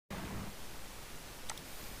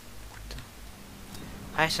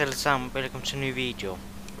Hej allesammans, välkommen till en ny video.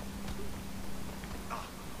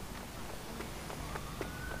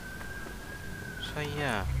 Så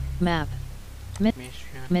ja. Map.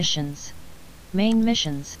 Missions. Main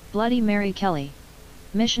missions. Bloody Mary Kelly.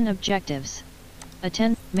 Mission objectives.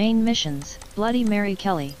 Attend main missions. Bloody Mary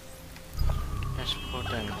Kelly. Jag ska på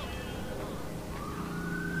den.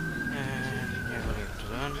 Jag går ut till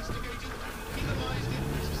den.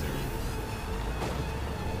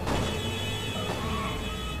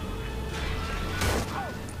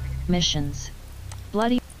 Missions.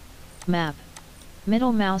 Bloody map.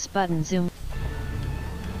 Middle mouse button zoom.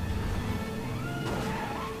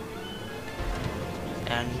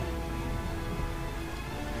 And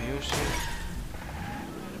music.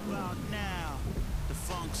 About now, the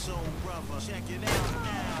funk soul brother. Check it out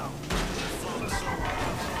now. The funk soul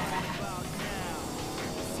brother. About now,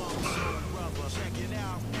 the funk soul brother. Check it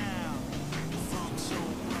out now. The funk soul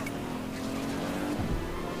brother.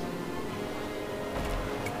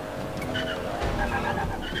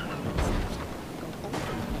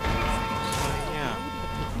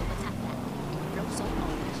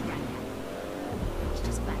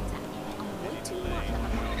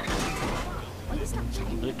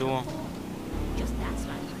 Då.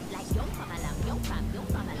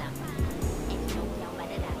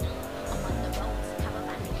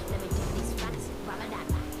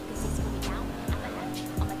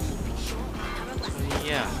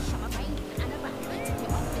 Ja.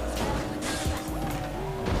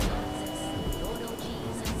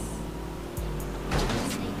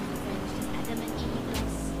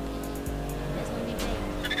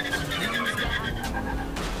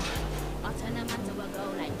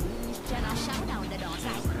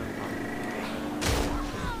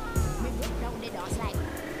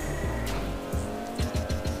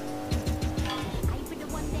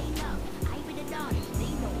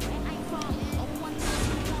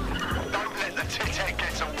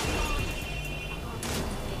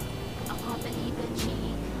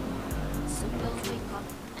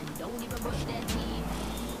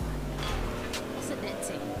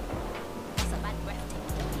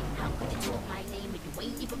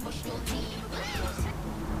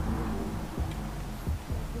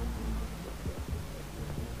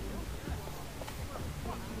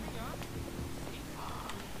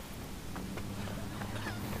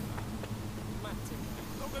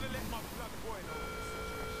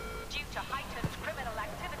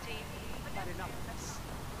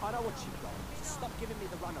 I know what you've got. Stop giving me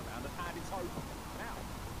the runaround and hand it over. Now.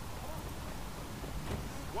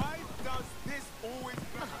 Why does this always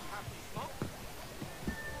happen?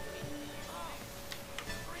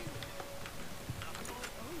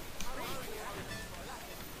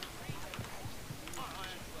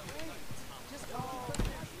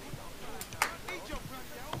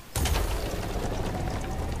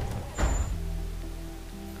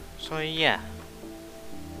 Så ja.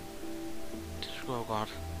 Det skulle gå godt.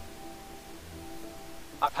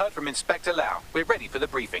 I've heard from Inspector Lau. We're ready for the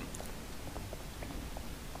briefing.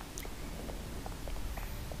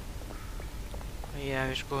 Ja,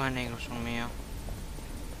 vi skulle have en som mere.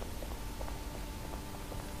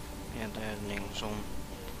 Ja, der er en som.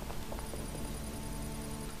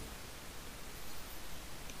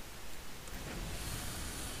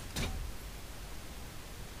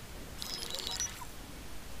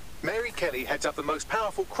 Mary Kelly heads up the most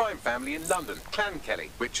powerful crime family in London, Clan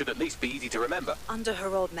Kelly, which should at least be easy to remember. Under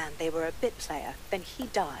her old man, they were a bit player. Then he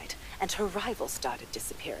died, and her rivals started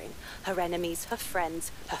disappearing. Her enemies, her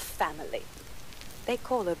friends, her family. They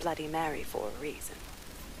call her Bloody Mary for a reason.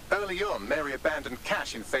 Early on, Mary abandoned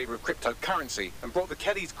cash in favor of cryptocurrency and brought the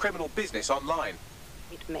Kellys' criminal business online.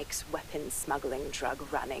 It makes weapons smuggling, drug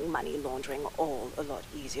running, money laundering all a lot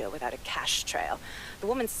easier without a cash trail. The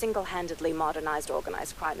woman single-handedly modernized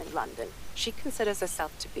organized crime in London. She considers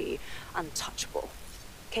herself to be untouchable.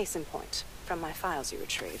 Case in point, from my files you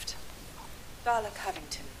retrieved. Darla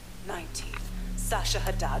Covington, 19. Sasha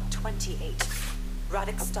Haddad, 28.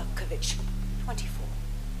 Radek Stopkovich, 24.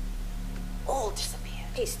 All disappeared.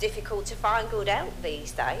 It's difficult to find good help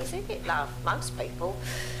these days, isn't it, love? Most people,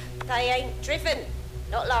 they ain't driven.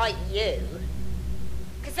 Not like you.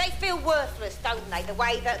 Because they feel worthless, don't they? The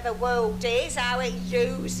way that the world is, how it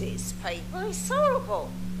uses people. It's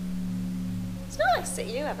horrible. It's nice that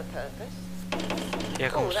you have a purpose.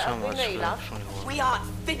 Oh, that'll be me, love. We aren't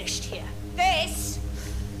finished here. This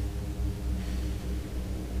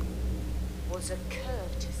was a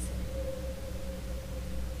courtesy.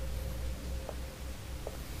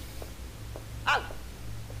 Oh.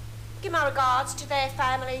 Give my regards to their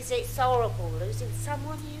families. It's horrible losing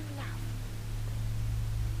someone you love.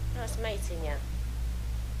 Nice meeting you,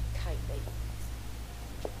 Katie.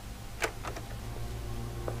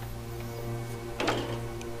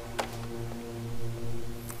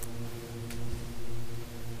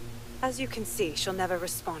 As you can see, she'll never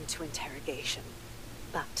respond to interrogation.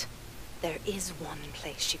 But there is one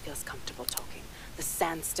place she feels comfortable talking. The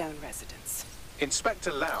Sandstone residence.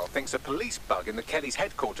 Inspector Lau thinks a police bug in the Kelly's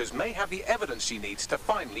headquarters may have the evidence she needs to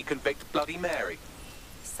finally convict Bloody Mary.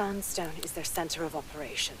 Sandstone is their center of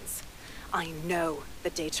operations. I know the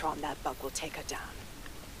data on that bug will take her down.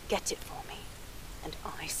 Get it for me, and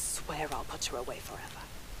I swear I'll put her away forever.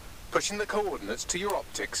 Pushing the coordinates to your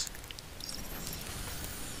optics.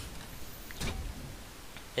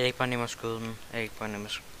 Ikke bare nemmere at skyde den. Ikke bare nemmere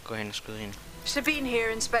at gå hen og skyde hende. Sabine here,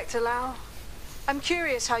 Inspector Lau. I'm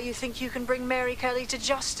curious how you think you can bring Mary Kelly to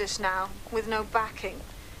justice now, with no backing.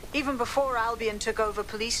 Even before Albion took over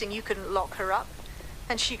policing, you couldn't lock her up.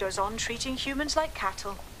 And she goes on treating humans like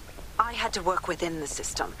cattle. I had to work within the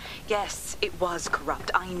system. Yes, it was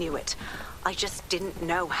corrupt. I knew it. I just didn't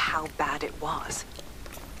know how bad it was.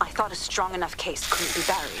 I thought a strong enough case couldn't be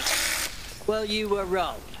buried. Well, you were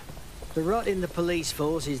wrong. The rot in the police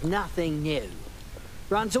force is nothing new.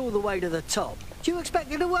 Runs all the way to the top. Do you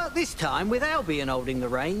expect it to work this time with Albion holding the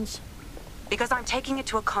reins? Because I'm taking it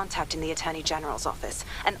to a contact in the Attorney General's office.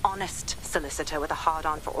 An honest solicitor with a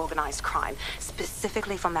hard-on for organized crime,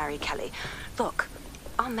 specifically for Mary Kelly. Look,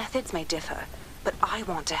 our methods may differ, but I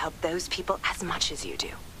want to help those people as much as you do.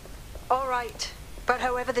 All right. But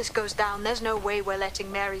however this goes down, there's no way we're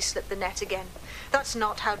letting Mary slip the net again. That's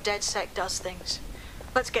not how DedSec does things.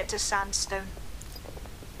 Let's get to Sandstone.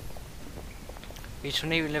 Hvis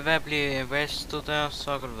hun ikke vil være at blive arrestet der,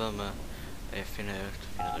 så kan du være med at finde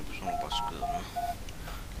den person og bare skyde dem.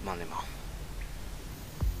 Det er meget nemmere.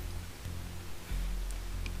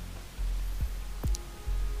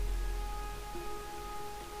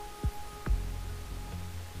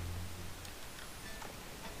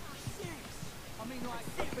 I mean,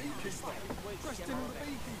 like, beekeeper stuff. Dressed in all the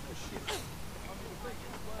beekeeper shit. I mean, the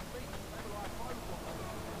beekeepers weren't beekeepers, they were like robots.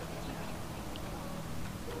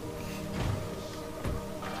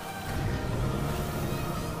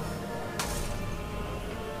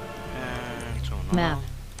 Map.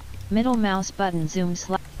 Middle mouse button zoom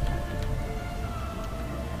slide.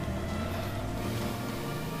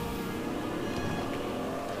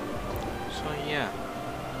 Så ja.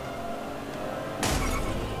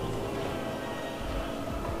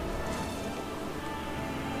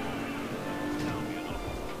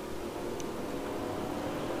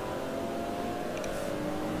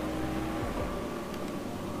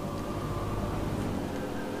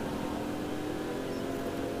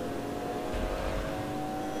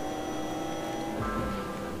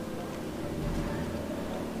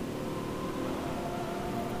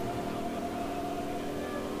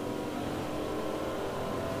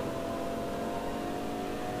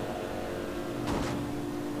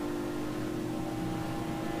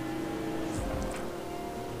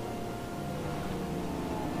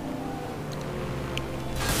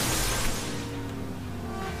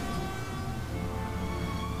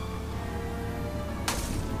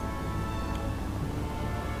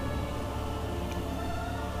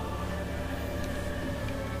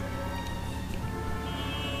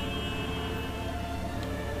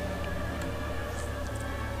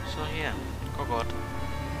 Så her, det går godt.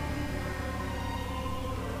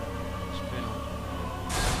 Spiller.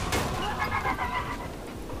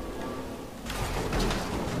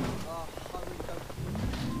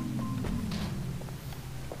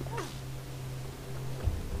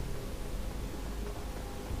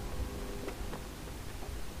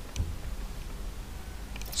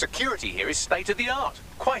 Security here is state-of-the-art,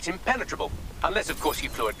 quite impenetrable. Unless, of course, you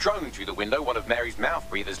flew a drone through the window one of Mary's mouth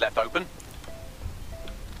breathers left open.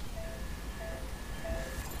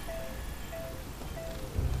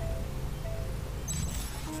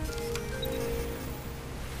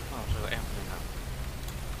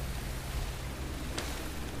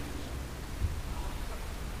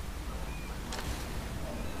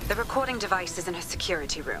 The recording device is in her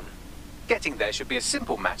security room. Getting there should be a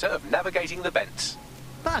simple matter of navigating the vents.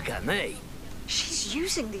 Bugger me. She's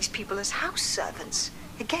using these people as house servants,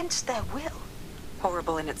 against their will.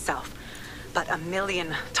 Horrible in itself, but a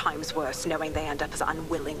million times worse knowing they end up as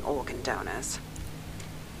unwilling organ donors.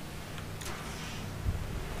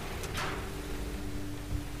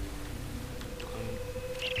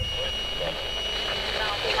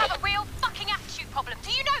 You have a real fucking attitude problem.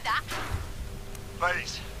 Do you know that?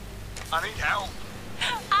 Please, I need help.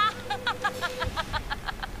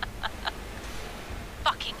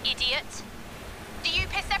 Fucking idiot. Do you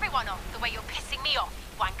piss everyone off the way you're pissing me off,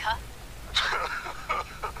 wanker?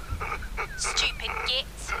 Stupid git.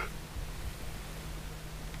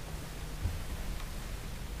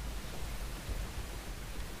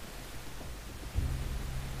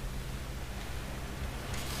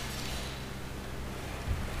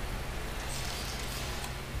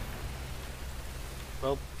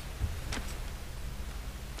 Well.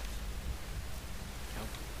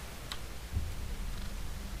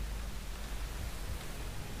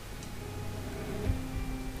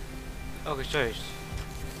 Oké, juist.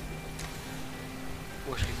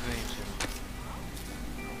 Wordt geweest.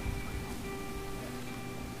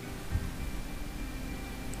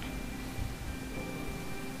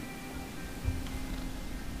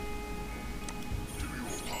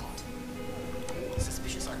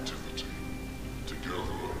 Suspicious activity. Together,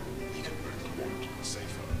 we can make the world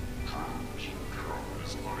safer. Crimes and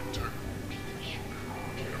crimes are entangled in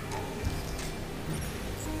superiority.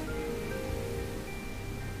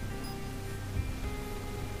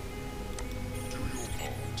 Do your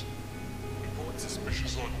part. Report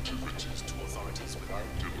suspicious activities to authorities without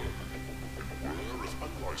delay. Beware of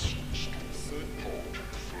unlicensed third-party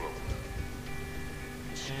firm.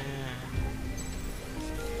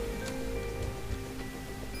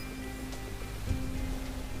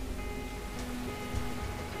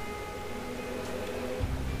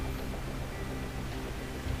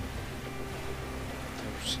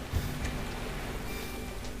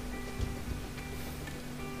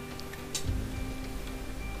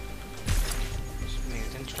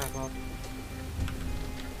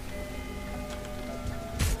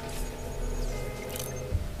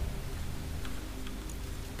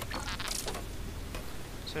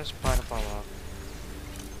 Just part of our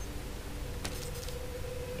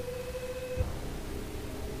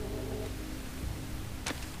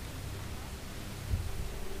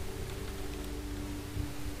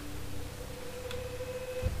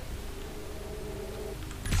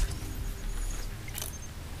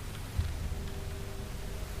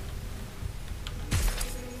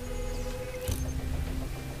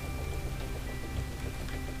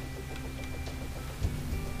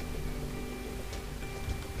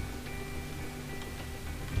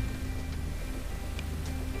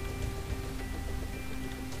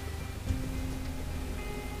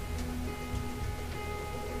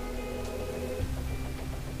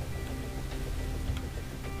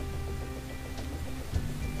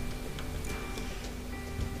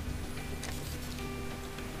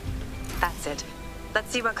That's it.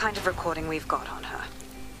 Let's see what kind of recording we've got on her.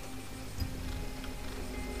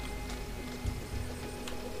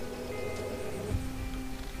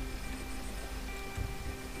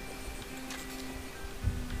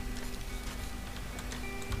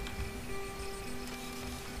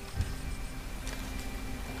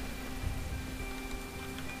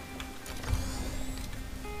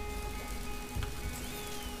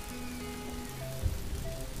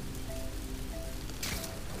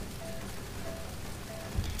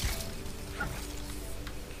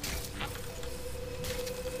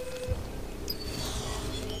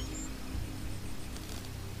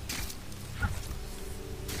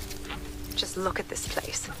 Just look at this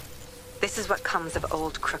place. This is what comes of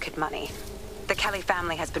old crooked money. The Kelly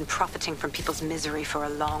family has been profiting from people's misery for a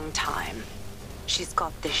long time. She's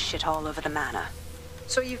got this shit all over the manor.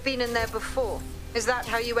 So you've been in there before? Is that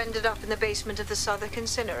how you ended up in the basement of the Southwark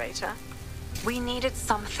incinerator? We needed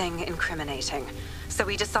something incriminating, so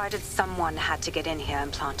we decided someone had to get in here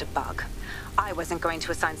and plant a bug. I wasn't going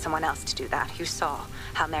to assign someone else to do that. You saw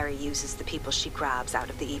how Mary uses the people she grabs out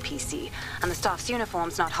of the EPC, and the staff's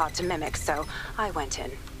uniform's not hard to mimic, so I went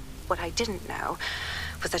in. What I didn't know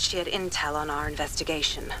was that she had intel on our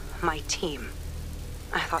investigation, my team.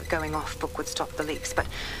 I thought going off book would stop the leaks, but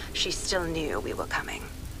she still knew we were coming.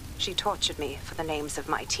 She tortured me for the names of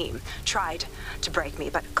my team, tried to break me,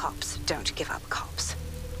 but cops don't give up cops.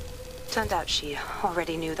 Turned out she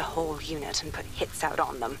already knew the whole unit and put hits out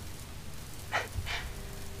on them.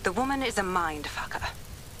 The woman is a mind fucker.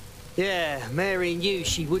 Yeah, Mary knew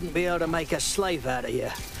she wouldn't be able to make a slave out of you.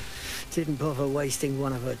 Didn't bother wasting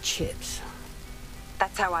one of her chips.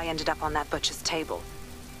 That's how I ended up on that butcher's table.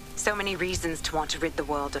 So many reasons to want to rid the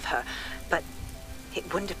world of her, but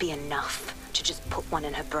it wouldn't be enough to just put one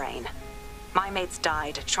in her brain. My mates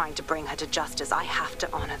died trying to bring her to justice. I have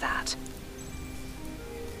to honor that.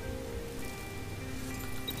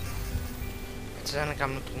 Uiteindelijk gaan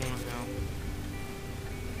we het doen of wel.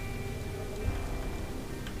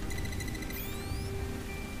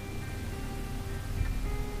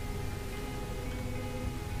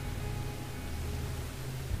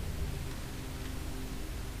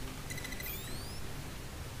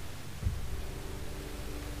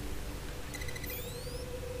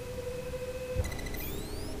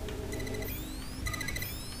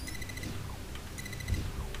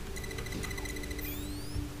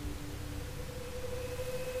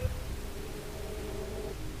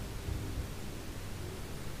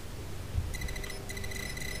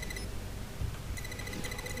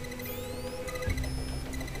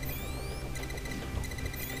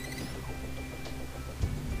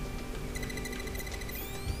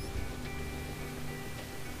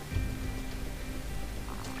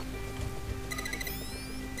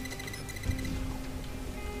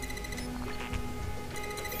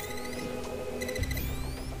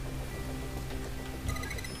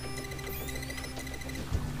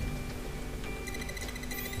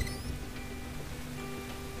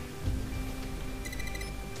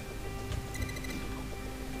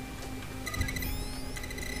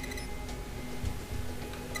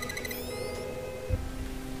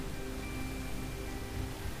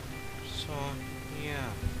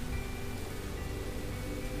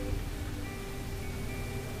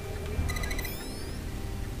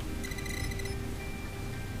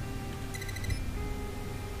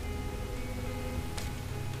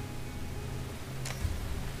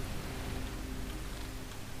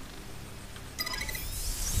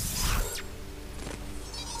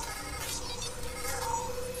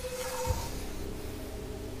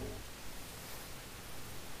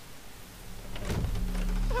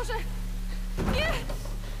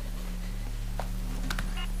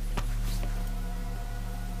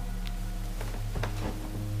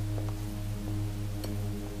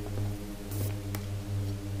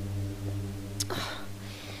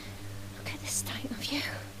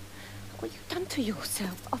 for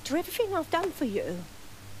yourself after everything I've done for you.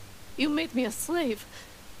 You made me a slave.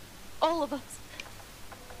 All of us.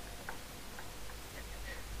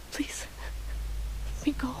 Please, let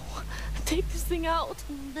me go. Take this thing out.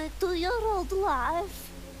 Back to your old life.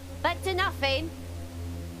 Back to nothing.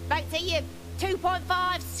 Back to your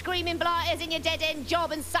 2.5 screaming blighters in your dead-end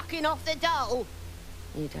job and sucking off the dole.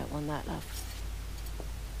 You don't want that, love.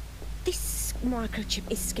 This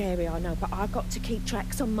microchip is scary, I know, but I've got to keep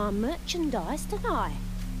tracks on my merchandise, don't I?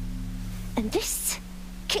 And this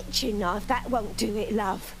kitchen knife, that won't do it,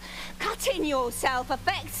 love. Cutting yourself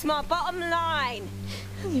affects my bottom line.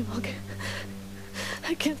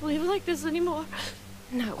 I can't live like this anymore.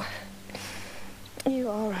 No.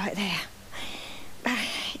 You're all right there.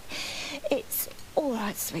 It's all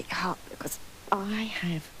right, sweetheart, because I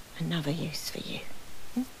have another use for you.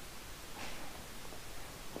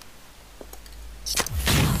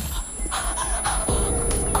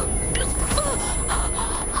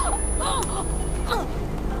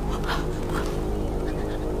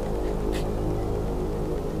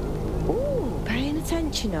 Ooh, paying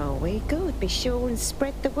attention, are we? Good. Be sure and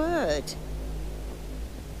spread the word.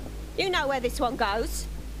 You know where this one goes.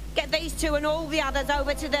 Get these two and all the others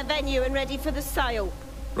over to the venue and ready for the sale.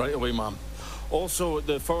 Right away, ma'am. Also,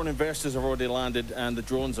 the foreign investors have already landed and the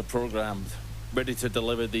drones are programmed, ready to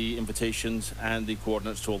deliver the invitations and the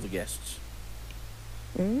coordinates to all the guests.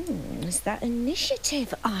 Is that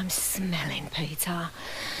initiative I'm smelling, Peter?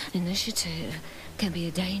 Initiative can be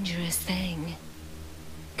a dangerous thing.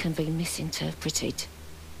 Can be misinterpreted.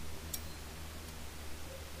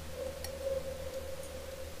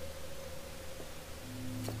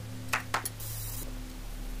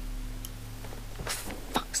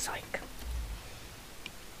 Fuck's sake.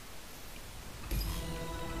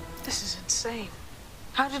 This is insane.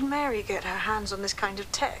 How did Mary get her hands on this kind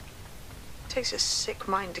of tech? It takes a sick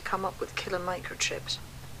mind to come up with killer microchips.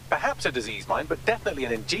 Perhaps a disease mind, but definitely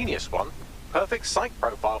an ingenious one. Perfect psych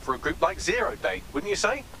profile for a group like Zero Day, wouldn't you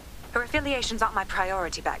say? Her affiliations aren't my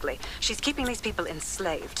priority, Bagley. She's keeping these people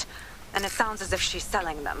enslaved. And it sounds as if she's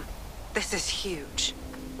selling them. This is huge.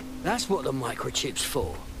 That's what the microchip's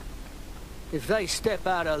for. If they step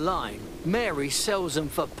out of line, Mary sells them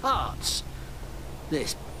for parts.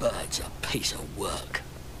 This bird's a piece of work.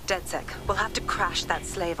 DedSec, we'll have to crash that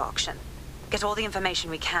slave auction. Get all the information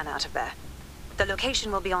we can out of there. The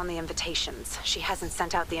location will be on the invitations. She hasn't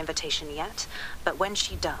sent out the invitation yet, but when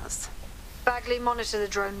she does... Bagley, monitor the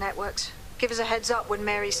drone networks. Give us a heads up when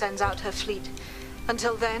Mary sends out her fleet.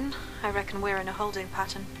 Until then, I reckon we're in a holding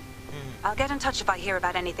pattern. I'll get in touch if I hear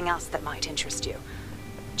about anything else that might interest you.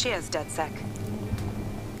 Cheers, DedSec.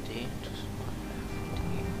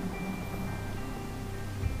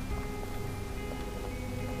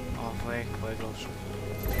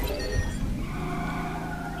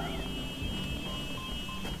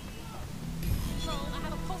 I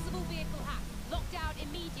have a possible vehicle hack. Locked down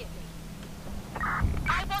immediately.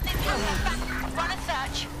 I want this asset back. Run a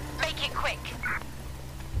search. Make it quick.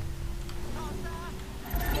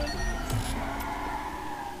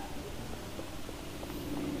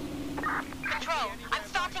 Control, I'm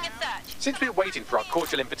starting a search. Since we're waiting for our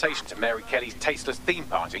cordial invitation to Mary Kelly's tasteless theme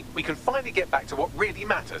party, we can finally get back to what really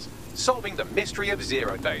matters, solving the mystery of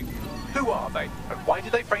Zero Day. Who are they, and why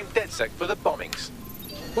did they frame DedSec for the bombings?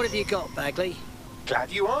 What have you got, Bagley?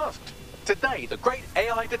 Glad you asked. Today, the great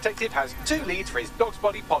AI detective has 2 leads for his dog's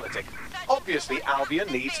body politic. Obviously, Albion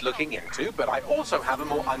needs looking into, but I also have a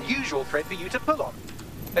more unusual thread for you to pull on.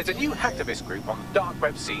 There's a new hacktivist group on the dark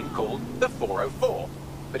web scene called the 404.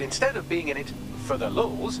 But instead of being in it for the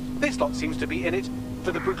lulz, this lot seems to be in it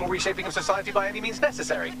for the brutal reshaping of society by any means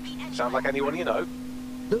necessary. Sound like anyone you know?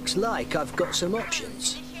 Looks like I've got some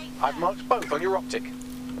options. I've marked both on your optic.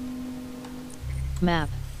 Map.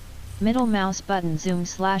 Middle mouse button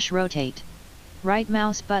zoom/rotate. Right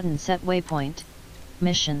mouse button set waypoint.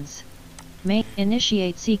 Missions.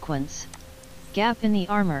 Initiate sequence. Gap in the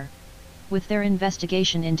armor. With their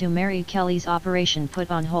investigation into Mary Kelly's operation put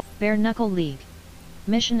on hold. Bare Knuckle League.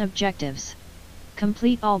 Mission objectives.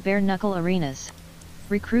 Complete all bare knuckle arenas.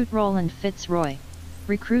 Recruit Roland Fitzroy.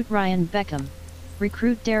 Recruit Ryan Beckham.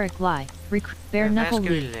 Recruit Derek Lai. Recruit Bare Knuckle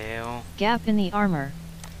League. Gap in the armor.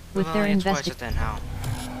 With their investigation.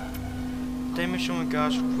 Det är mission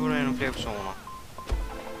gas recruit en fler personer.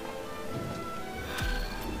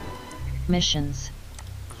 Missions.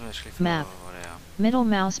 Map. Middle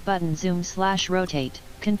mouse button zoom/rotate.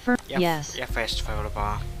 Confirm. Yes. Jag fastför det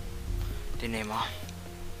bara. Det är nemmere.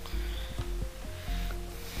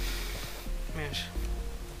 Yes.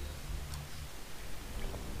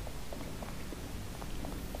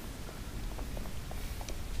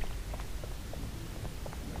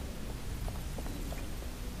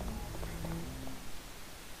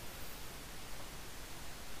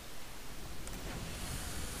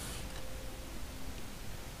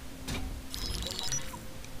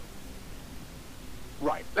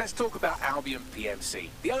 Let's talk about Albion PMC,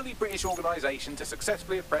 the only British organisation to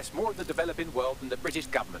successfully oppress more of the developing world than the British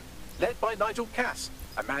government, led by Nigel Cass,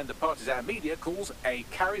 a man the partisan media calls a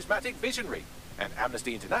charismatic visionary, and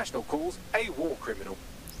Amnesty International calls a war criminal.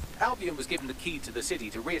 Albion was given the key to the city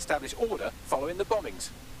to re-establish order following the bombings.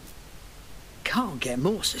 Can't get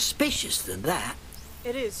more suspicious than that.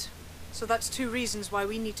 It is. So that's 2 reasons why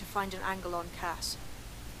we need to find an angle on Cass.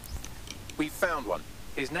 We've found one.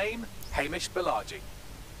 His name, Hamish Balaji.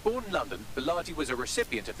 Born in London, Balaji was a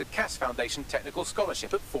recipient of the Cass Foundation Technical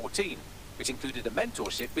Scholarship at 14, which included a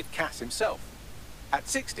mentorship with Cass himself. At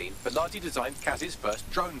 16, Balaji designed Cass's first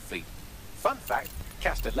drone fleet. Fun fact,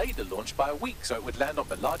 Cass delayed the launch by a week so it would land on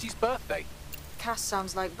Balaji's birthday. Cass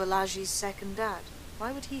sounds like Balaji's second dad.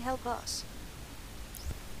 Why would he help us?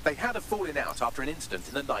 They had a falling out after an incident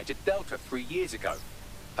in the Niger Delta 3 years ago.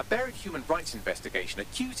 A buried human rights investigation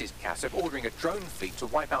accuses Cass of ordering a drone fleet to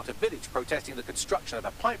wipe out a village protesting the construction of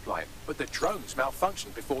a pipeline, but the drones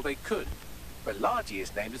malfunctioned before they could. Balaji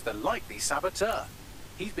is named as the likely saboteur.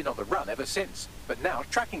 He's been on the run ever since, but now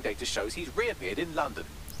tracking data shows he's reappeared in London.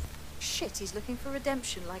 Shit, he's looking for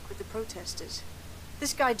redemption like with the protesters.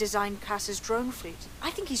 This guy designed Cass's drone fleet. I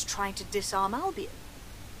think he's trying to disarm Albion.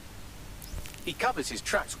 He covers his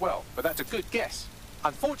tracks well, but that's a good guess.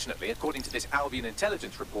 Unfortunately, according to this Albion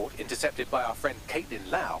intelligence report intercepted by our friend Caitlin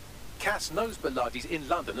Lau, Cass knows Balaji's in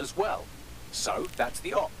London as well. So, that's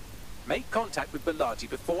the op. Make contact with Balaji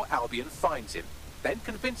before Albion finds him. Then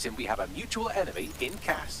convince him we have a mutual enemy in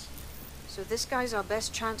Cass. So this guy's our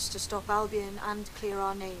best chance to stop Albion and clear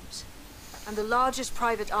our names. And the largest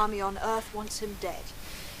private army on Earth wants him dead.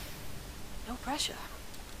 No pressure.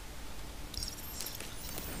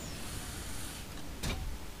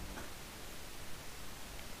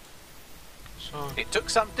 It took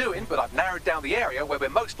some doing, but I've narrowed down the area where we're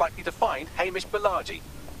most likely to find Hamish Balaji.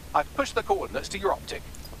 I've pushed the coordinates to your optic.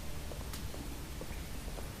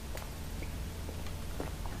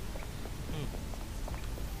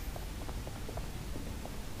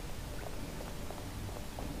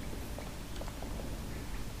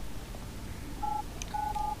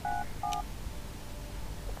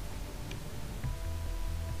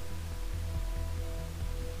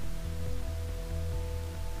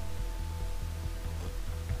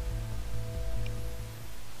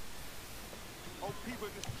 People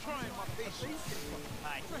are just trying my patience.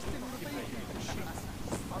 Dressed in the beekeeper shit.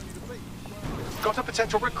 Only the bees. Got a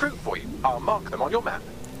potential recruit for you. I'll mark them on your map.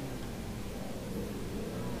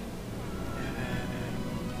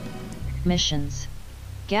 Missions.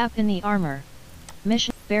 Gap in the armor.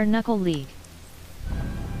 Mission Bare Knuckle League.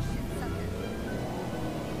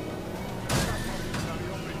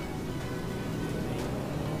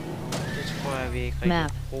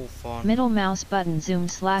 Map. Middle mouse button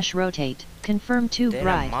zoom/rotate. Confirm to Det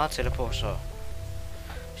ride. meget tættere på, så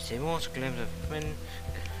hvis det er imod, så glem det. Men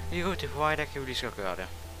lige ud til Hawaii, der kan vi lige så gøre det.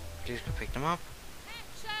 Vi skal pick dem op.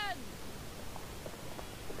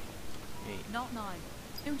 Not now.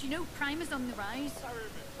 Don't you know crime is on the rise?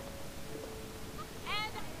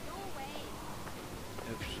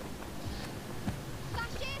 Oops.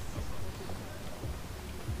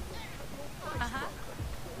 Uh-huh.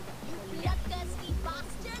 You bloodthirsty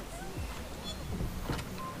bastards!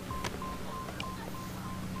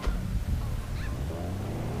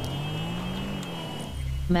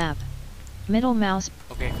 Map. Middle mouse.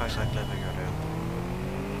 Okay, faktisk er jeg glad for at gøre det.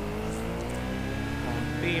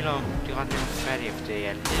 Og biler, de er ret nemt færdige, for det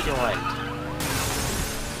er lidt overalt.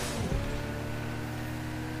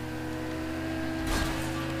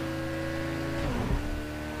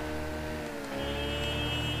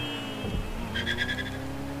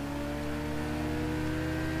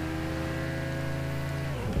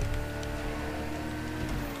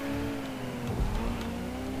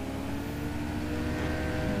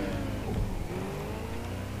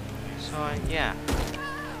 So, yeah.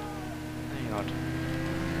 Hang on.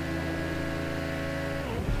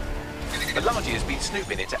 Balaji has been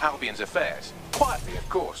snooping into Albion's affairs. Quietly, of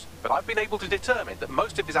course, but I've been able to determine that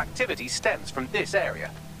most of his activity stems from this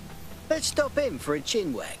area. Let's stop in for a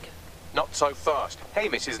chinwag. Not so fast.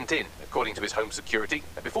 Hamish isn't in, according to his home security.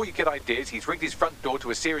 And before you get ideas, he's rigged his front door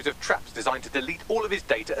to a series of traps designed to delete all of his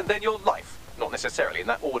data and then your life. Not necessarily in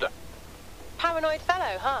that order. Paranoid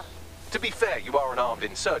fellow, huh? To be fair, you are an armed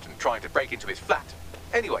insurgent trying to break into his flat.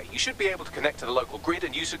 Anyway, you should be able to connect to the local grid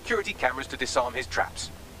and use security cameras to disarm his traps.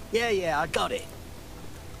 Yeah, I got it.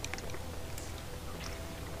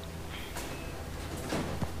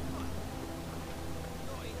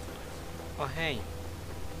 Oh, hey.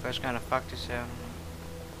 First kind of fuck this out.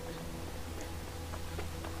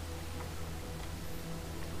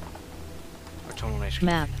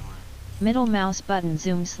 Map. Middle mouse button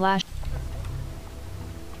zoom slash.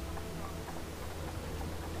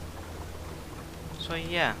 Så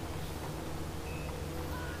ja.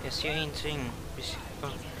 Jeg siger en ting.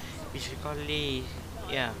 Vi skal godt lige...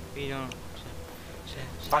 Ja, videoen.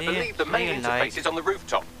 I believe the main interface is on the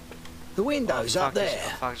rooftop. The window's up there.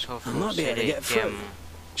 I might be able to get through.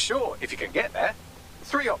 Sure, if you can get there.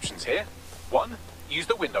 3 options here. 1, use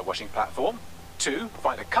the window washing platform. 2,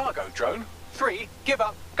 find a cargo drone. 3, give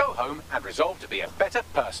up, go home, and resolve to be a better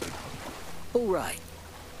person. All right.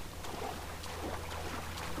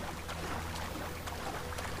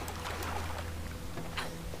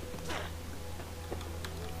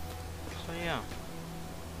 Så ja.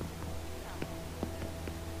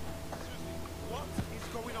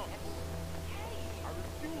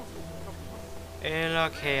 Eller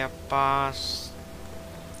kan jeg bare...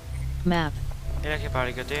 Map. Eller kan jeg bare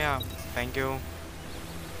ligge der. Thank you.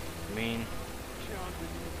 Men...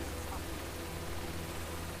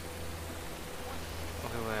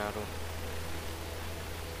 Okay, hvor er du?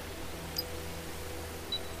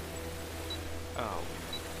 Oh.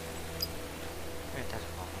 Ja, der er så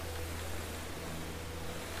godt.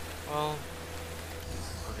 Og...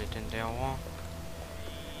 Så det den derovre.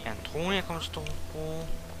 Er en drone, jeg kommer til at bruge.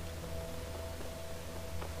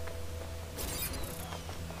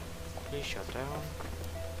 Please shut down.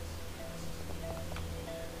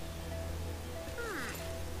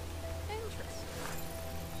 Interesting.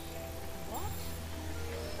 What?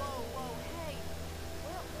 Whoa, whoa, hey.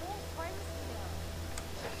 We're all friends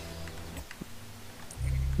here.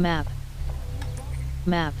 Map.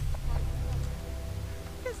 Map.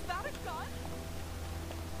 Is that a gun?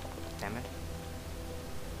 Damn it.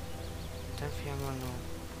 Den firma nu.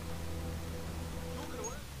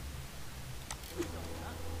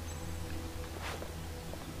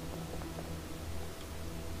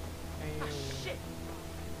 Shit.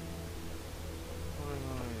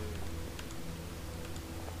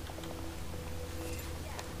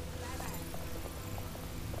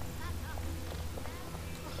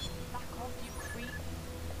 Back off, you creep.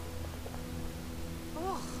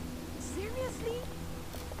 Ugh, seriously?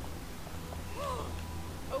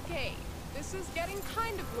 Okay, this is getting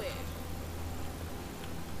kind of weird.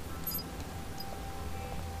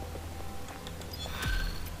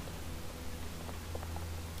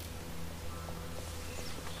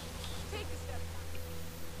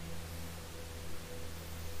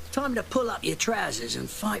 Time to pull up your trousers and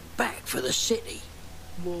fight back for the city.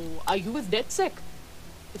 Whoa, are you with DedSec?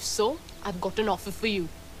 If so, I've got an offer for you.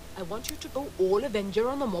 I want you to go all Avenger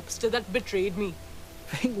on the mobster that betrayed me.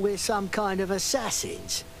 Think we're some kind of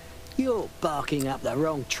assassins? You're barking up the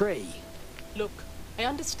wrong tree. Look, I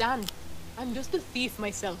understand. I'm just a thief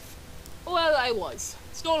myself. Well, I was.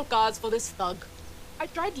 Stole cars for this thug. I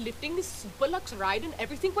tried lifting this super luxe ride and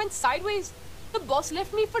everything went sideways. The boss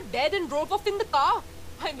left me for dead and drove off in the car.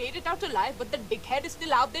 I made it out alive, but the dickhead is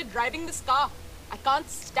still out there driving this car. I can't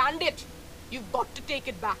stand it. You've got to take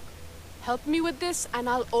it back. Help me with this and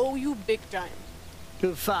I'll owe you big time.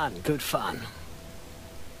 Good fun, good fun.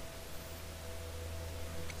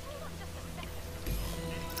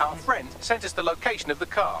 Our friend sent us the location of the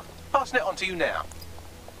car. Passing it on to you now.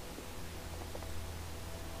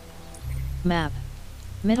 Map.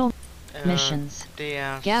 Middle. Missions.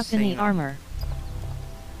 Gap in the armor.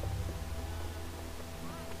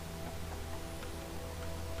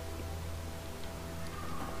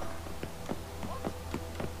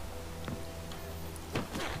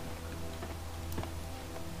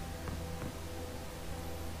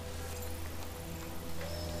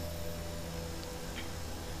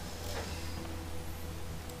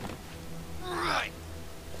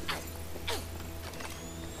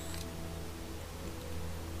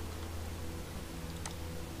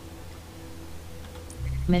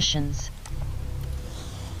 Missions.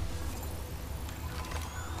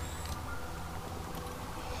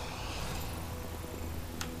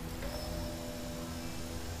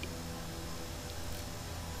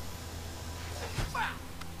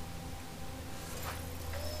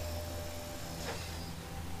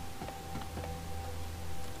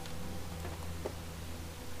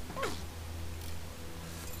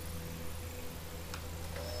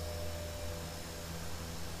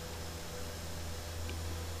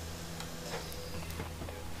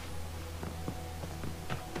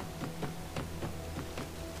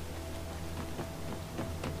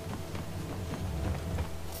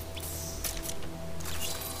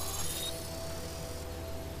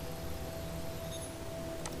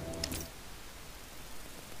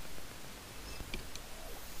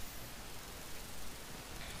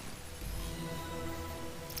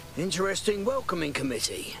 Interesting welcoming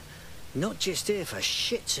committee. Not just here for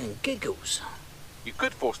shits and giggles. You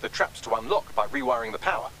could force the traps to unlock by rewiring the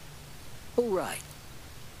power. All right.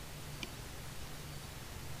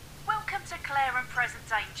 Welcome to Claire and Present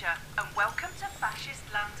Danger, and welcome to Fascist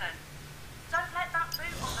London. Don't let that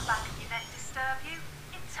boot on the back of your neck disturb you.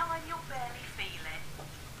 In time, you'll barely feel it.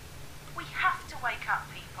 We have to wake up,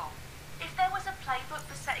 people. If there was a playbook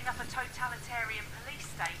for setting up a totalitarian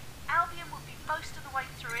police state, Albion would be most of the way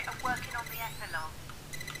through it and working on the epilogue.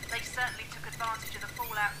 They certainly took advantage of the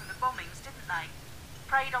fallout from the bombings, didn't they?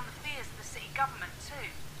 Preyed on the fears of the city government,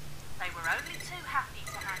 too. They were only too happy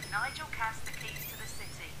to hand Nigel Cass the keys to the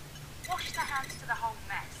city. Wash their hands to the whole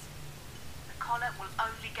mess. The collar will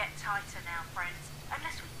only get tighter now, friends,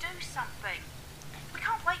 unless we do something. We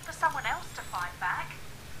can't wait for someone else to fight back.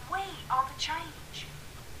 We are the change.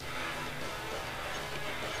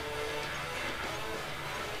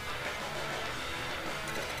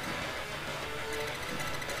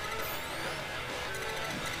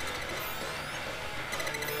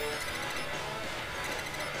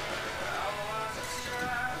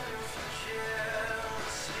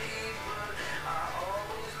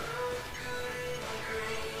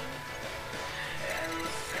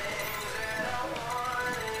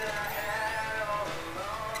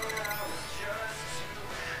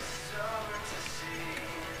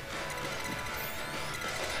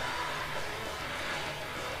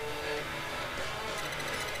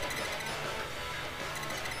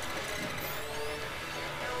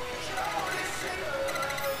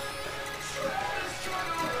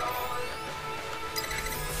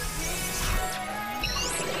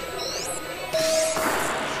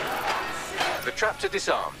 The traps are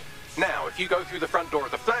disarmed. Now, if you go through the front door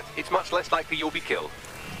of the flat, it's much less likely you'll be killed.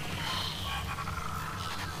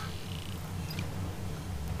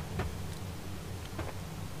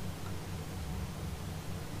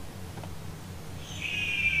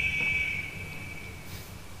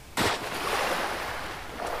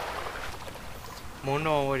 Muốn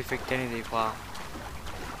nô thì phịch tên gì qua.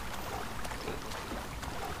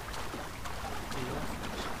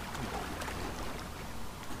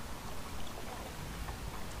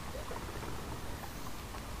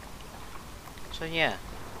 So yeah.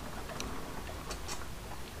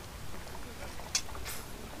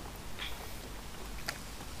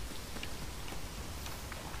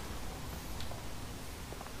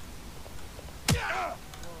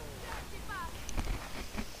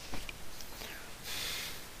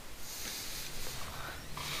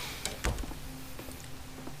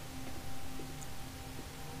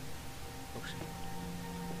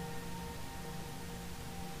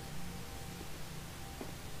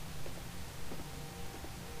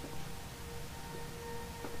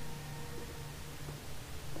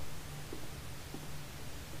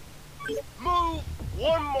 Move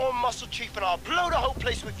one more muscle, Chief, and I'll blow the whole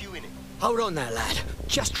place with you in it. Hold on there, lad.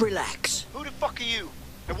 Just relax. Who the fuck are you?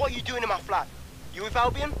 And what are you doing in my flat? You with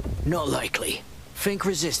Albion? Not likely. Think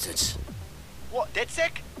resistance. What,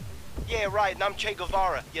 DedSec? Yeah, right, and I'm Che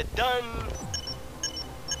Guevara. You done?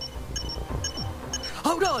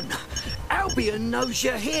 Hold on! Albion knows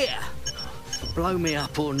you're here. Blow me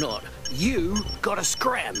up or not, you gotta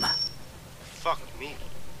scram. Fuck me.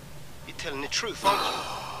 You're telling the truth, aren't you?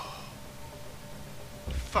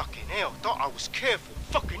 Fucking hell, thought I was careful.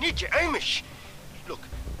 Fucking idiot, Amish. Look,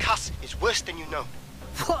 Cass is worse than you know.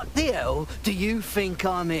 What the hell do you think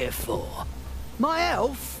I'm here for? My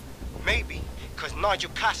elf? Maybe, because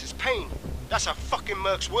Nigel Cass is paying you. That's how fucking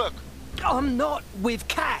mercs work. I'm not with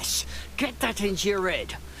Cass. Get that into your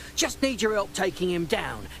head. Just need your help taking him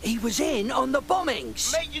down. He was in on the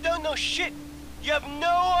bombings. Mate, you don't know shit. You have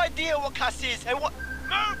no idea what Cass is and what...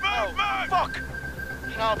 Move! Fuck!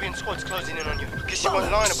 An Albion squad's closing in on you. Guess you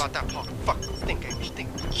weren't lying about that part. Fuck, think, Amish, think.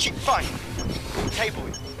 Shit, fine. Table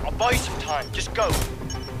it. I'll buy you some time. Just go.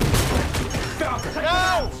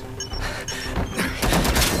 No!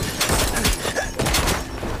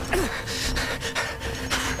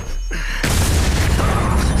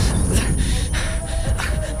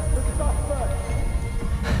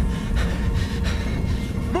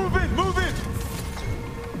 Move in!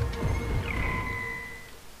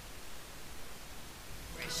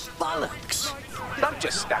 Bollocks! Don't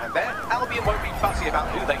just stand there. Albion won't be fussy about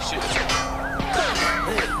who they shoot.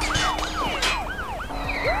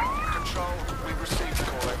 Control, we've received a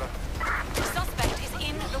call, over. The suspect is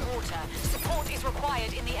in the water. Support is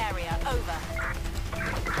required in the area. Over.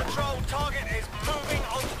 Control, target is moving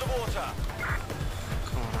onto the water.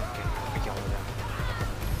 Come on, get on with that.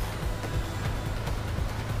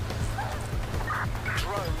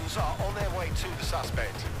 Drones are on their way to the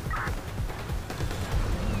suspect.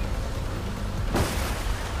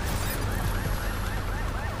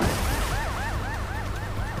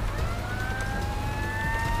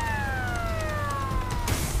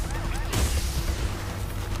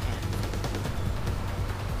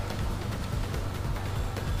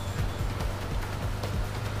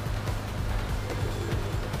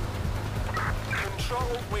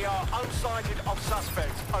 Control, we are unsighted of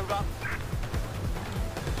suspect. Over.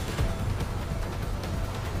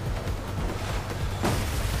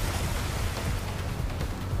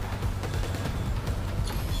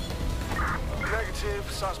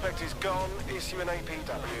 Negative. Suspect is gone. Issue an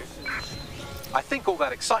APW. I think all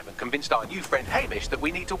that excitement convinced our new friend Hamish that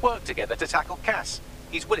we need to work together to tackle Cass.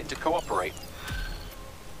 He's willing to cooperate.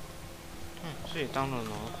 是当然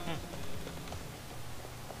了。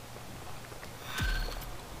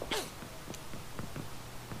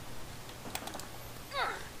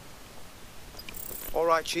All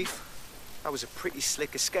right, Chief. That was a pretty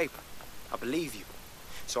slick escape. I believe you.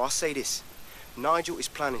 So I'll say this. Nigel is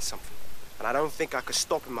planning something, and I don't think I could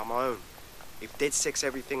stop him on my own. If DedSec's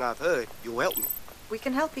everything I've heard, you'll help me. We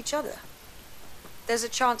can help each other. There's a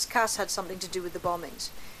chance Cass had something to do with the bombings.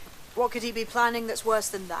 What could he be planning that's worse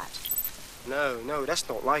than that? No, that's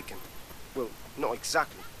not like him. Well, not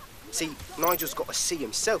exactly. See, Nigel's got to see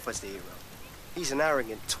himself as the hero. He's an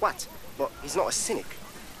arrogant twat, but he's not a cynic.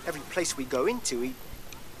 Every place we go into,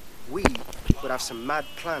 we would have some mad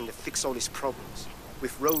plan to fix all his problems.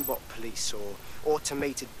 With robot police or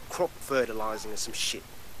automated crop fertilizing or some shit.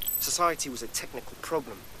 Society was a technical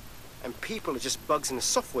problem. And people are just bugs in the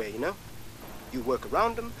software, you know? You work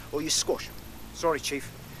around them or you squash them. Sorry, Chief.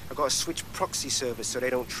 I gotta switch proxy servers so they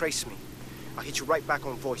don't trace me. I'll hit you right back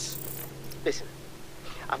on voice. Listen,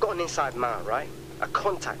 I've got an inside man, right? A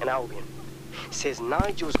contact in Albion. Says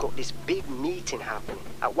Nigel's got this big meeting happening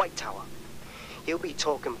at White Tower. He'll be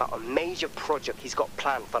talking about a major project he's got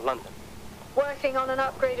planned for London. Working on an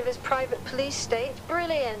upgrade of his private police state?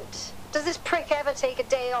 Brilliant. Does this prick ever take a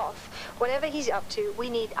day off? Whatever he's up to, we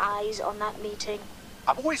need eyes on that meeting.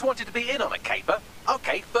 I've always wanted to be in on a caper.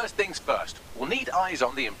 Okay, first things first. We'll need eyes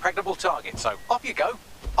on the impregnable target, so off you go.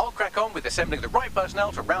 I'll crack on with assembling the right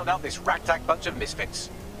personnel to round out this ragtag bunch of misfits.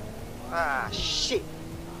 Ah, shit.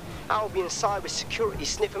 Albion cybersecurity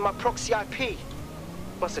sniffing my proxy IP.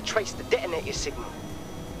 Must have traced the detonator signal.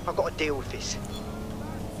 I've got to deal with this.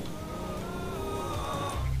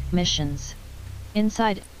 Missions.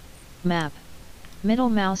 Inside. Map. Middle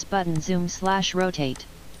mouse button zoom/rotate.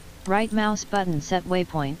 Right mouse button set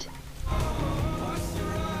waypoint.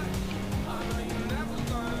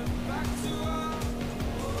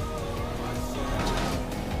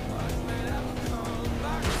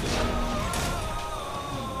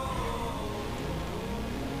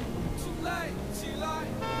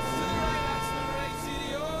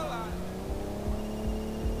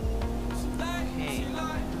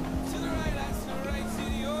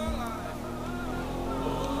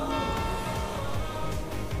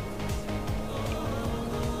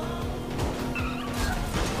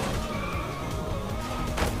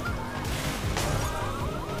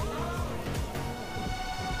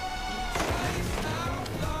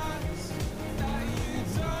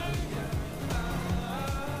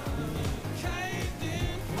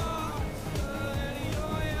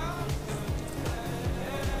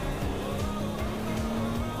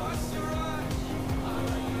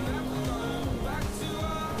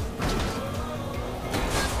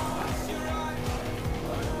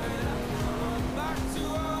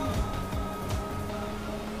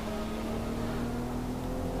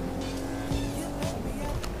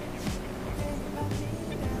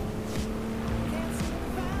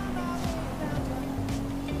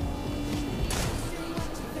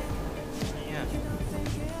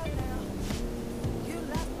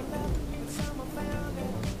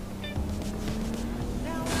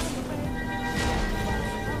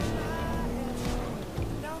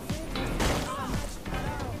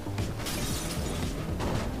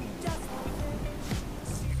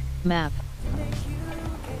 Map.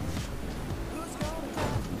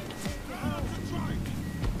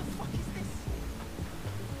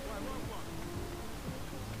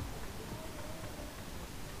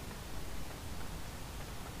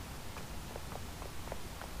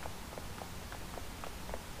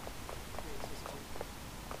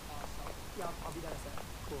 Yeah, I'll be there in a sec.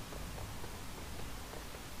 Cool.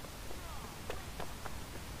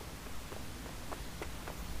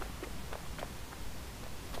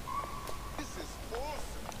 This is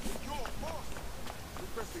awesome. You're awesome.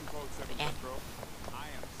 Requesting code 7 Control. I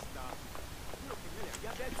am stunned. You look familiar.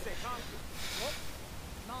 You're dead sick, aren't you? What?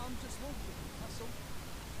 No, I'm just walking. That's all.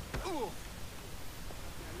 Ooh.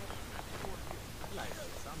 Like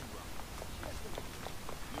some rock.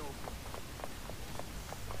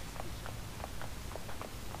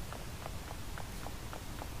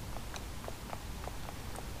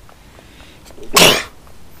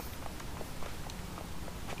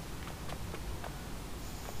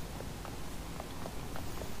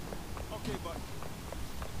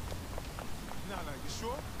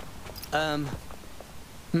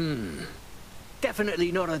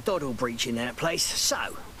 Definitely not a doddle breach in that place.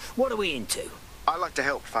 So, what are we into? I'd like to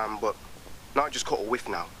help, fam, but I just caught a whiff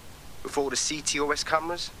now. With all the CTOS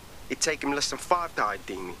cameras, it'd take him less than 5 to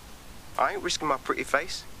ID me. I ain't risking my pretty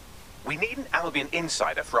face. We need an Albion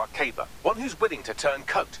insider for our caper, one who's willing to turn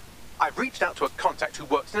coat. I've reached out to a contact who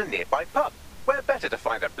works in a nearby pub. Where better to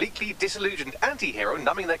find a bleakly disillusioned anti-hero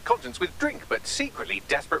numbing their conscience with drink, but secretly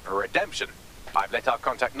desperate for redemption. I've let our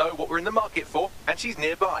contact know what we're in the market for, and she's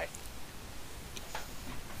nearby.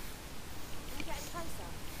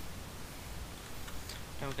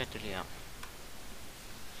 Don't get to Leah.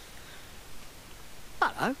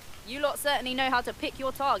 Hello. You lot certainly know how to pick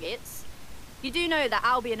your targets. You do know that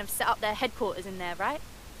Albion have set up their headquarters in there, right?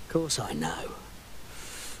 Of course I know.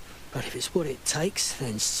 But if it's what it takes,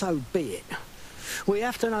 then so be it. We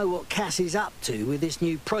have to know what Cass is up to with this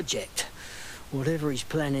new project. Whatever he's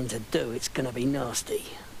planning to do, it's gonna be nasty.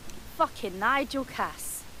 Fucking Nigel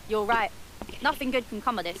Cass. You're right. Nothing good can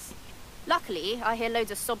come of this. Luckily, I hear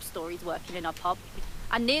loads of sob stories working in our pub.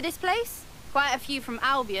 And near this place, quite a few from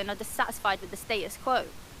Albion are dissatisfied with the status quo.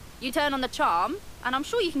 You turn on the charm, and I'm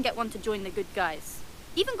sure you can get one to join the good guys.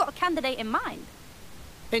 Even got a candidate in mind.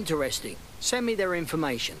 Interesting. Send me their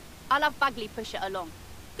information. I'll have Bagley push it along.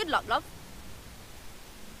 Good luck, love.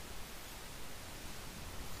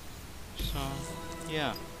 So,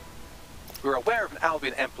 yeah. We're aware of an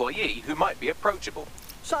Albion employee who might be approachable.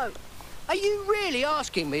 So, are you really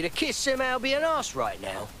asking me to kiss some Albion ass right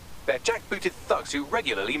now? They're jackbooted thugs who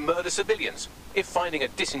regularly murder civilians. If finding a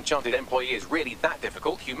disenchanted employee is really that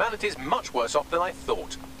difficult, humanity's much worse off than I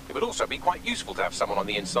thought. It would also be quite useful to have someone on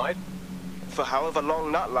the inside. For however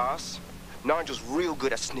long that lasts, Nigel's real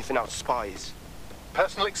good at sniffing out spies.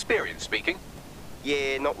 Personal experience speaking?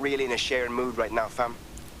 Yeah, not really in a sharing mood right now, fam.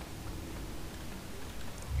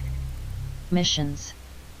 Missions.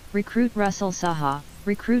 Recruit Russell Saha,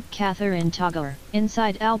 recruit Catherine Togger,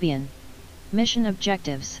 inside Albion. Mission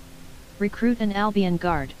objectives. Recruit an Albion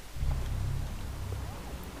guard.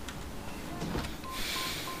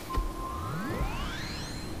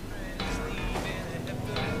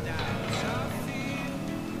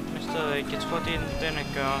 Mistä kotiin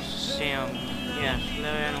tännenkään se on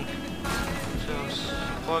jäslöön.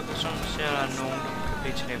 Folk som ser någon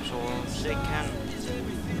kapitlet så kan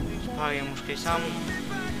spara måske sammen.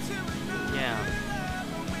 Ja.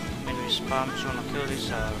 Men hvis bare missionen er kedelig,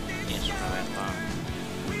 så ja, så kan det være bare.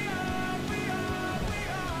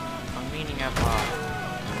 Og meningen er bare,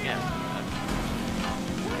 ja, at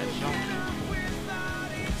det sjovt.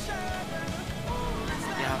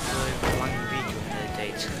 Jeg har fået hvor mange videoer med i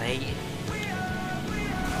dag 3.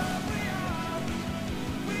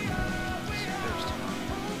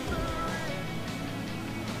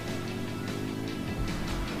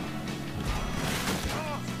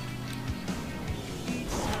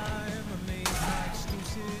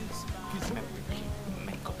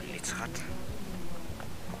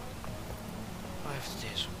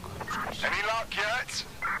 Any luck yet?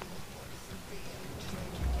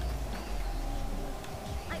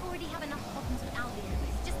 I already have enough problems with Albion.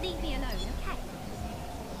 Just leave me alone, okay?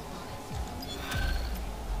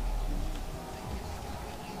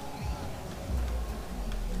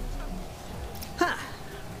 Huh.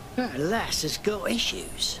 That lass has got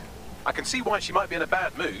issues. I can see why she might be in a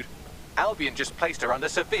bad mood. Albion just placed her under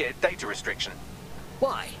severe data restriction.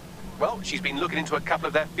 Why? Well, she's been looking into a couple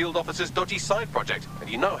of their field officers' dodgy side project, and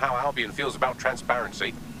you know how Albion feels about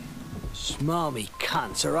transparency. Smarmy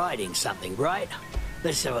cunts are hiding something, right?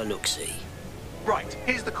 Let's have a look-see. Right,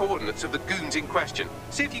 here's the coordinates of the goons in question.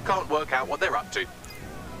 See if you can't work out what they're up to.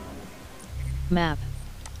 Map.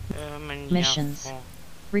 Missions.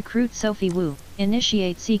 Recruit Sophie Wu.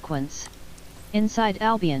 Initiate sequence. Inside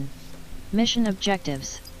Albion. Mission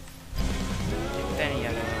objectives.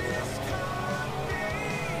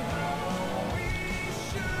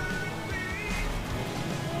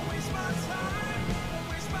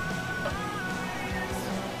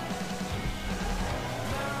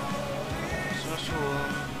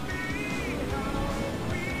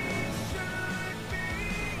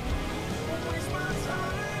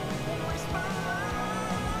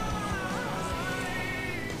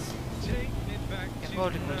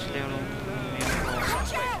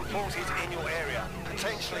 Suspect reported in your area,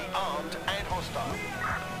 potentially armed and hostile.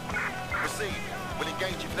 Proceed. We'll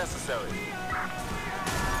engage if necessary.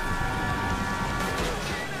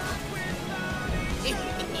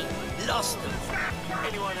 Lost them.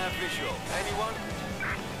 Anyone have visual? Anyone?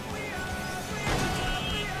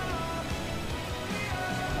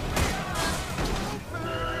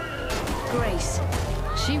 Grace.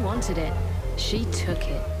 She wanted it. She took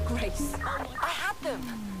it. Grace. I had them.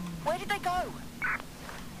 Where did they go?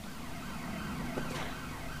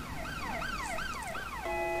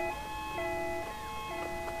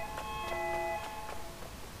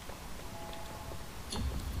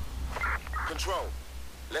 Control.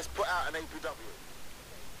 Let's put out an APW.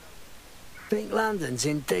 Think London's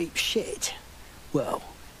in deep shit? Well,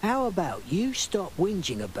 how about you stop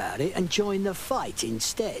whinging about it and join the fight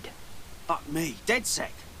instead? Fuck me, dead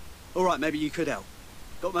sec. All right, maybe you could help.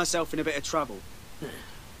 Got myself in a bit of trouble.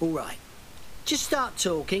 All right. Just start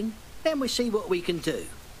talking, then we see what we can do.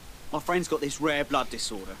 My friend's got this rare blood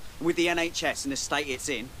disorder, and with the NHS and the state it's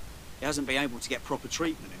in, he hasn't been able to get proper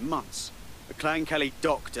treatment in months. The Clan Kelly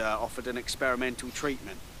doctor offered an experimental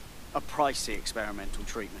treatment. A pricey experimental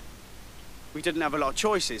treatment. We didn't have a lot of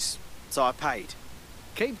choices, so I paid.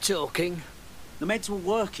 Keep talking. The meds were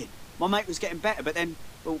working. My mate was getting better, but then,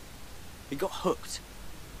 well, he got hooked.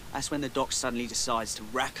 That's when the doc suddenly decides to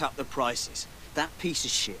rack up the prices. That piece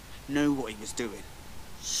of shit knew what he was doing.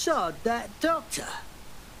 Sod that doctor.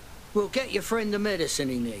 We'll get your friend the medicine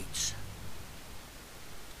he needs.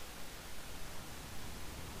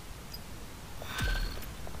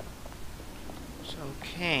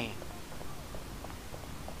 Okay.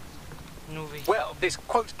 Well, this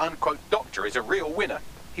quote-unquote doctor is a real winner.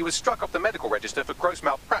 He was struck off the medical register for gross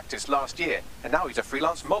malpractice last year, and now he's a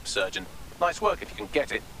freelance mob surgeon. Nice work if you can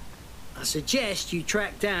get it. I suggest you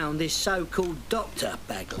track down this so-called Dr.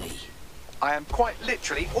 Bagley. I am quite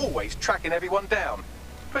literally always tracking everyone down.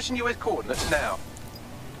 Pushing you his coordinates now.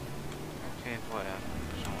 Okay, whatever.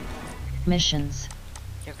 Missions.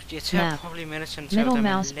 Jetzt Map. probably medicine Middle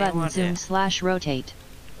mouse button zoom/rotate.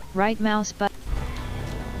 Right mouse button.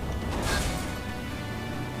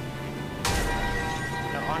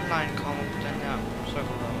 Online kommer på den her, så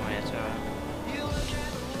kommer jeg til at...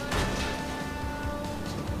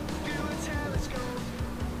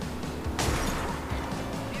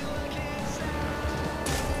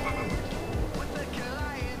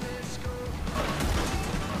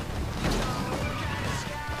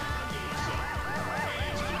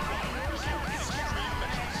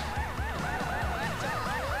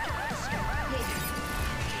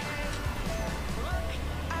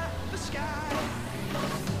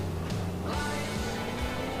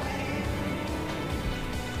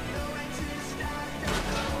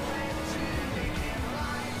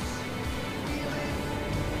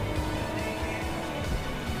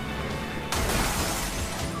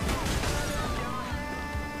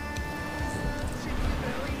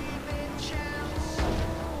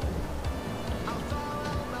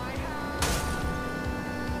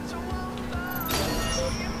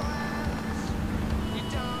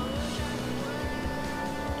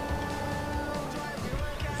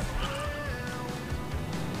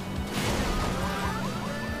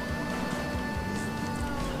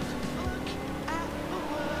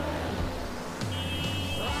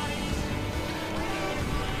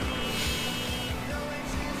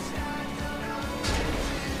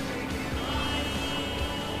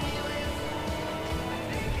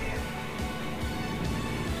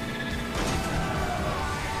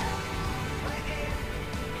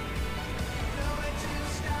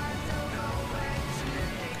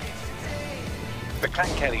 The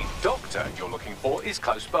Clan Kelly doctor you're looking for is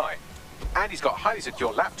close by. And he's got a highly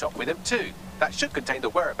secure laptop with him too. That should contain the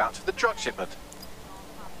whereabouts of the drug shipment.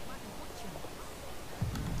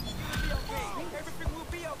 Everything will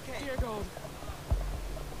be okay. Dear God.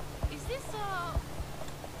 Is this,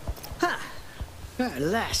 Ha! That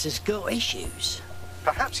lass has got issues.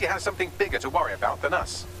 Perhaps he has something bigger to worry about than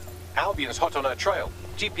us. Albion's hot on her trail.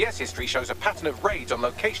 GPS history shows a pattern of raids on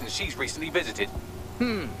locations she's recently visited.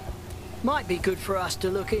 Might be good for us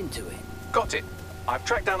to look into it. Got it. I've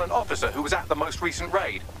tracked down an officer who was at the most recent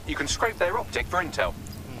raid. You can scrape their optic for intel.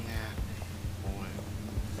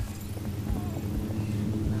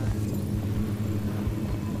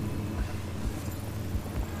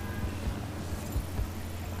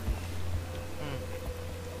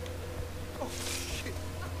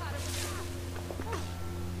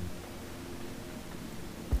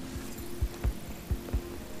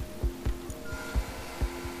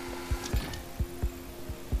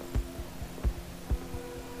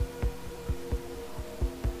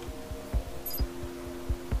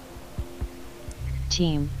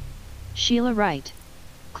 Team. Sheila Wright.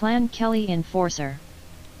 Clan Kelly Enforcer.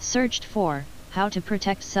 Searched for, how to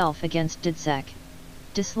protect self against DedSec.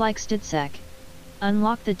 Dislikes DedSec.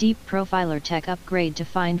 Unlock the Deep Profiler tech upgrade to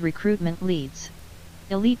find recruitment leads.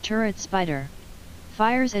 Elite Turret Spider.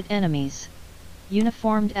 Fires at enemies.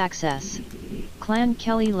 Uniformed Access. Clan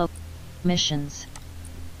Kelly Missions.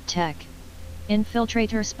 Tech.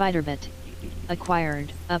 Infiltrator Spiderbit.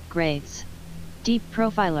 Acquired, upgrades. Deep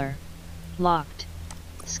profiler. Locked.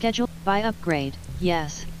 Schedule by upgrade,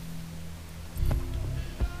 yes.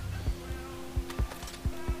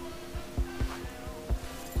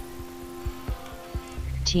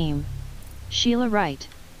 Team. Sheila Wright.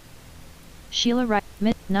 Sheila Wright,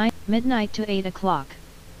 midnight to 8 o'clock.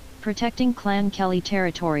 Protecting Clan Kelly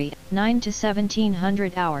territory, 9 to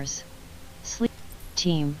 1700 hours. Sleep.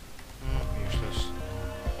 Team. Useless.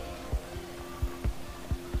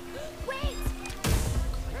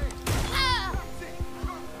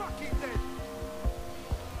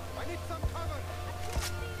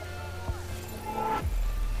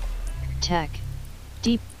 Tech.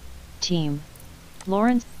 Deep. Team.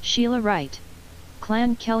 Lawrence, Sheila Wright.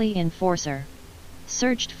 Clan Kelly Enforcer.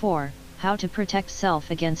 Searched for, how to protect self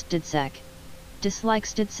against DedSec.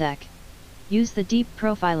 Dislikes DedSec. Use the Deep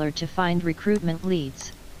Profiler to find recruitment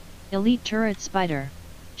leads. Elite Turret Spider.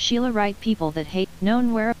 Sheila Wright people that hate,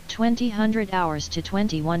 known where, 2000 hours to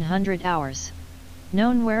 2100 hours.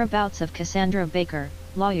 Known whereabouts of Cassandra Baker,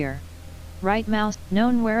 lawyer. Right mouse,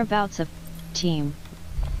 known whereabouts of, team.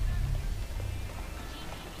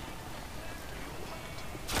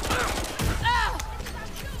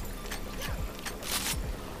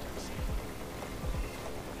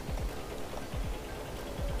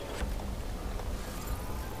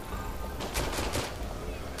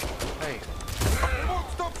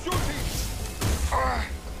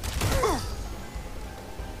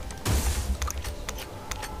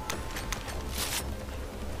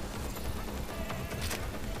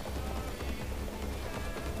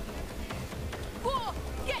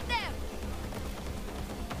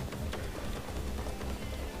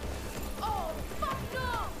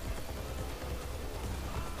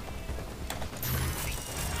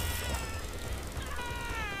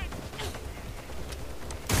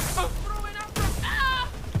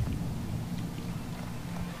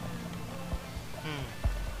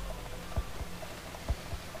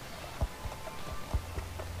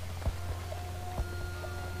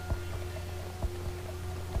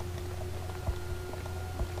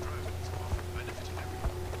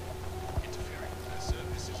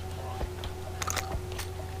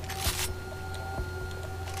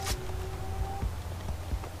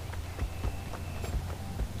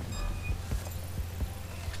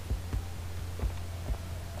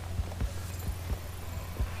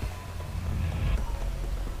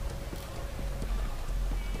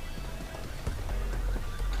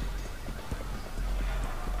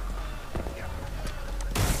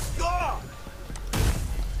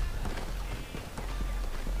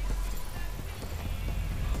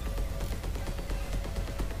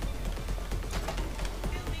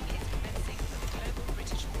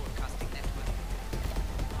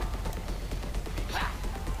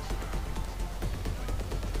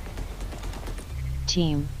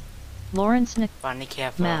 Team. Lawrence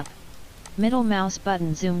map. Middle mouse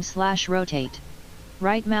button zoom/rotate.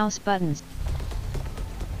 Right mouse buttons.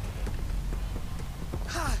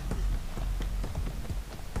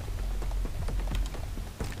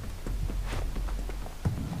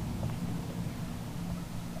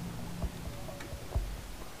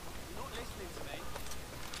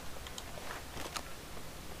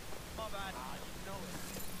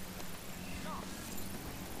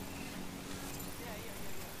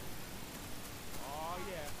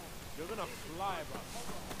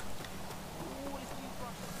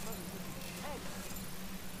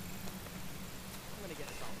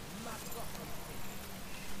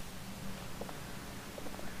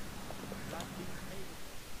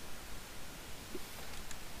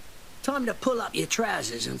 Time to pull up your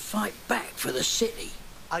trousers and fight back for the city.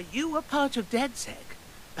 Are you a part of DedSec?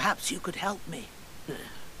 Perhaps you could help me.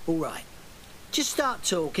 All right. Just start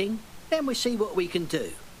talking, then we see what we can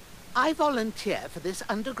do. I volunteer for this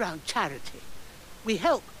underground charity. We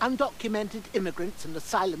help undocumented immigrants and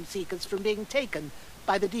asylum seekers from being taken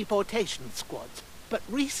by the deportation squads. But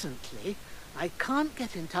recently, I can't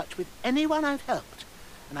get in touch with anyone I've helped,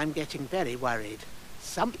 and I'm getting very worried.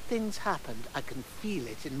 Something's happened. I can feel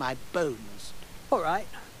it in my bones. All right.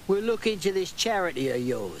 We'll look into this charity of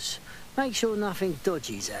yours. Make sure nothing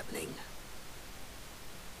dodgy's happening.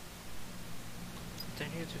 Den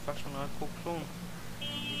heter ju faktiskt några kokklon.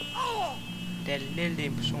 Det är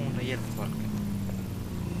lille person där hjälper folk.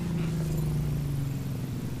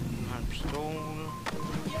 Han har en pistol.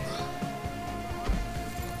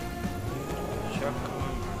 Shotgun.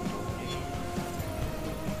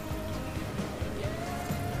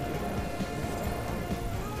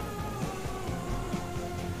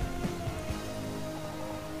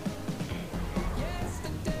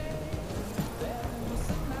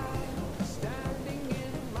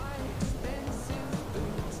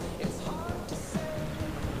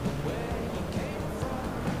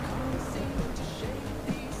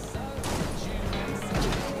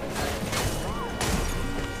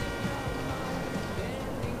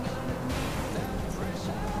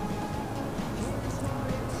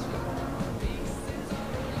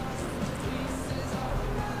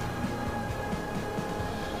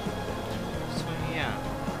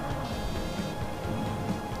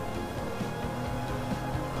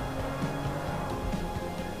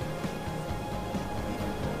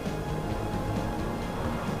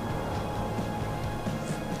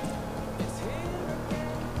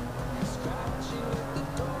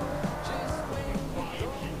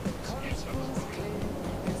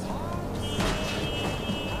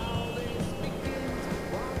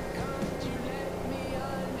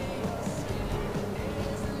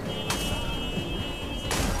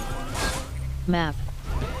 Map.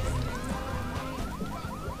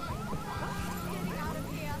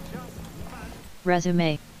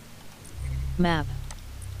 Resume. Map.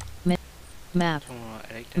 Map.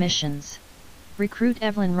 Missions. Recruit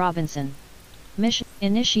Evelyn Robinson. Mission.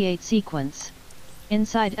 Initiate sequence.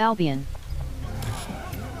 Inside Albion.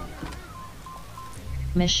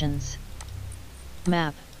 Missions.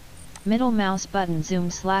 Map. Middle mouse button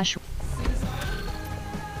zoom slash.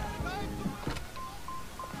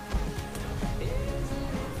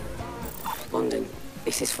 London,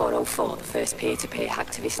 this is 404, the first peer-to-peer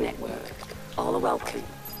hacktivist network. All are welcome.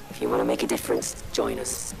 If you want to make a difference, join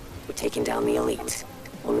us. We're taking down the elite,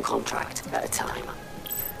 one contract at a time.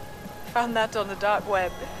 Found that on the dark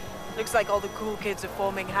web. Looks like all the cool kids are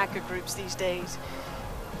forming hacker groups these days.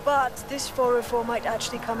 But this 404 might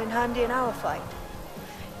actually come in handy in our fight.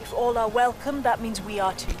 If all are welcome, that means we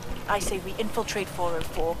are too. I say we infiltrate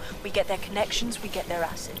 404, we get their connections, we get their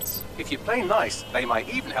assets. If you play nice, they might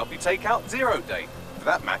even help you take out Zero Day. For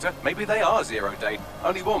that matter, maybe they are Zero Day.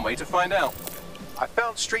 Only one way to find out. I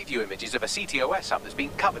found Street View images of a CTOS hub that's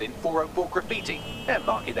been covered in 404 graffiti. They're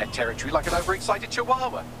marking their territory like an overexcited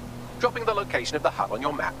chihuahua. Dropping the location of the hub on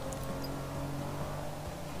your map.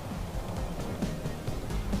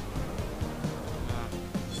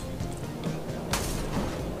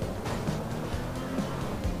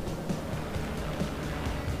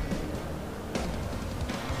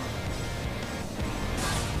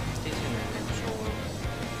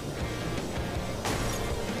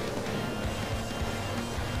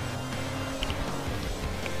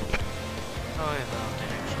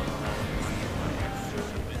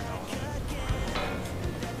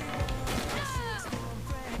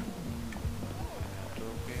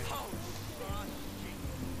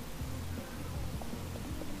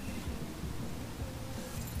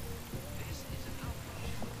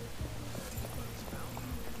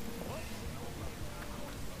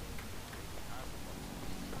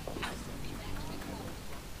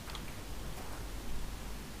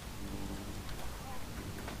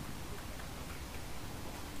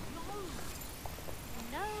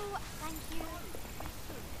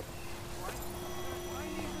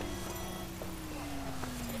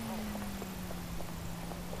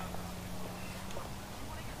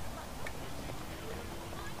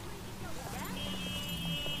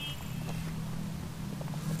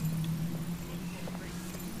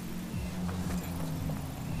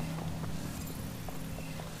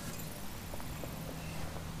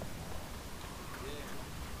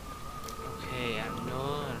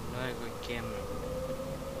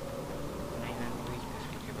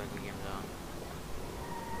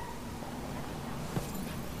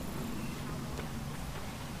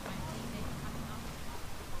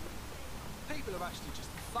 People are actually just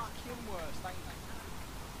fucking worse, ain't they?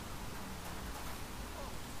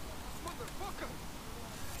 Motherfucker!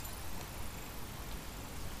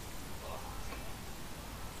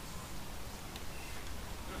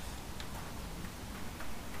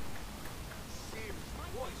 Seriously,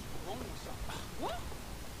 what is wrong with something? What?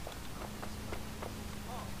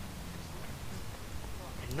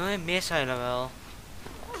 No es mesa de lavado.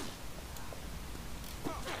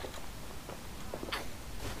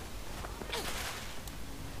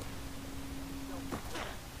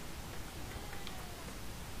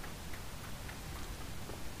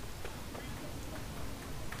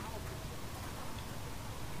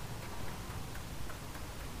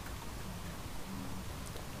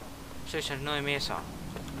 PlayStation no de mesa.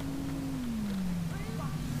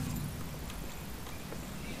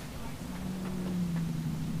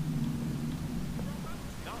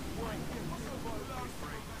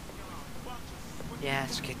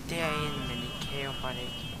 Yes, que te ahí en el Ikea pared.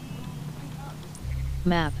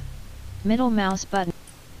 Map. Middle mouse button.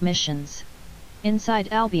 Missions. Inside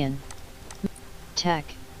Albion. Tech.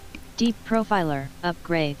 Deep Profiler.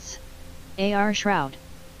 Upgrades. AR Shroud.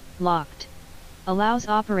 Locked. Allows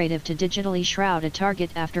operative to digitally shroud a target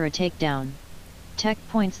after a takedown. Tech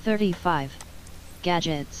points 35.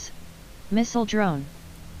 Gadgets. Missile drone.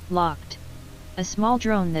 Locked. A small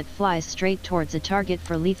drone that flies straight towards a target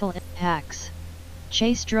for lethal hacks.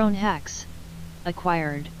 Chase drone hacks.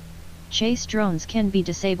 Acquired. Chase drones can be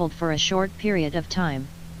disabled for a short period of time.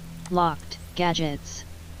 Locked. Gadgets.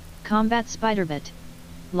 Combat Spiderbit.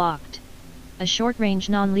 Locked. A short-range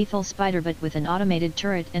non-lethal Spiderbit with an automated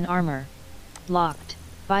turret and armor. Locked.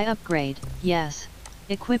 By upgrade, yes.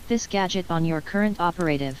 Equip this gadget on your current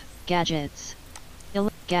operative. Gadgets.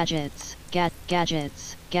 Gadgets.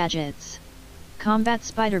 Gadgets. Gadgets. Combat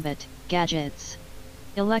Spiderbit. Gadgets.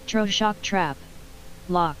 Electroshock Trap.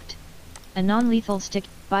 Locked. A non-lethal stick.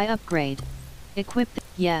 By upgrade. Equip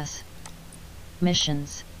yes.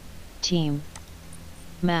 Missions. Team.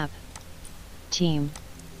 Map. Team.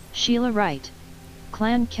 Sheila Wright.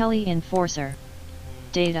 Clan Kelly Enforcer.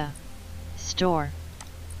 Data. Store.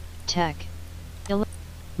 Tech.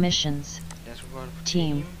 Missions.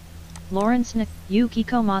 Team. Lawrence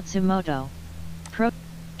Yukiko Matsumoto. Pro.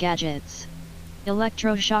 Gadgets.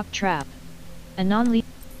 Electroshock Trap. Anon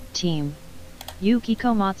Team.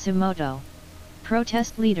 Yukiko Matsumoto.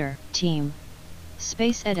 Protest Leader. Team.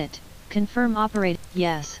 Space Edit. Confirm operate.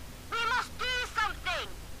 Yes. We must do something!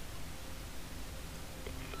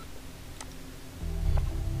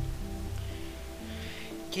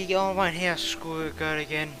 Gik overvejen her skulle jeg gøre det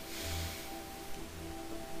igen.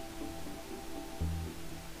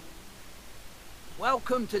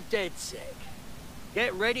 Welcome to DedSec.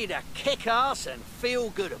 Get ready to kick ass and feel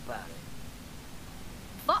good about it.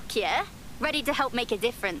 Fuck yeah! Ready to help make a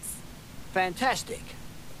difference. Fantastic.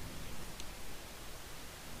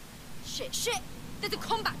 Shit, shit! There's a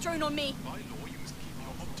combat drone on me! By law, you must keep your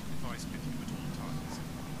optic device with you at all times.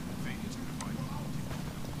 Failure to provide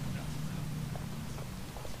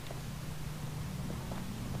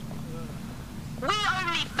We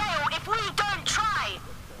only fail if we don't try!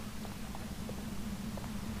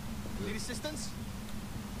 Need assistance?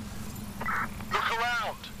 Look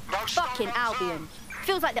around! No Fucking Albion.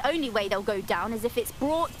 Feels like the only way they'll go down is if it's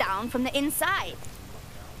brought down from the inside.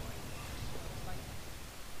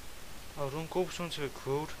 Oh, du er en god person til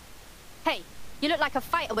recruit. Hey, you look like a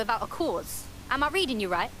fighter without a cause. Am I reading you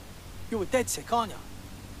right? You're a DedSec, aren't you?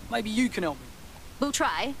 Maybe you can help me. We'll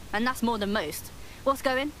try, and that's more than most. What's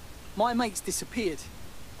going? My mate's disappeared.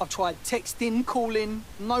 I've tried texting, calling,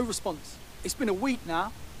 no response. It's been a week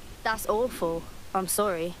now. That's awful. I'm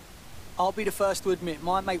sorry. I'll be the first to admit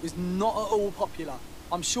my mate was not at all popular.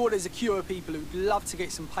 I'm sure there's a queue of people who'd love to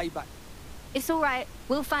get some payback. It's all right.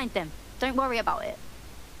 We'll find them. Don't worry about it.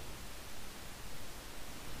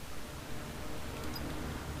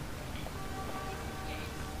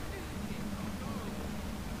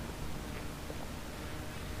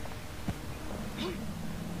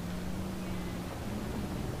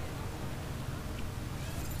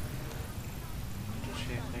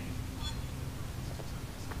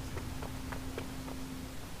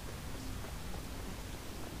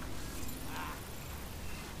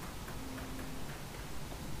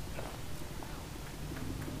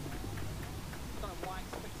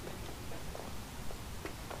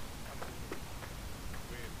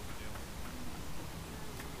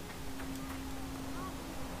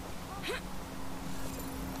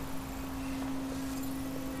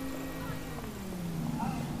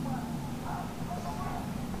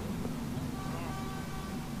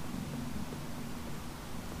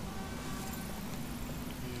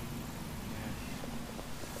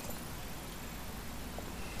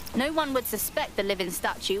 No one would suspect the living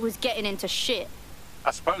statue was getting into shit.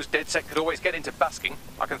 I suppose DedSec could always get into basking.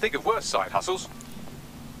 I can think of worse side hustles.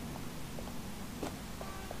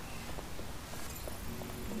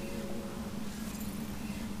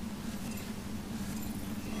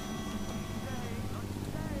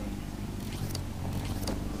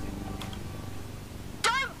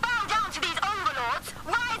 Don't bow down to these overlords!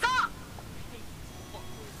 Rise up!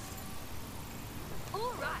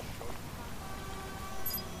 All right.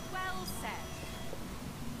 Well said.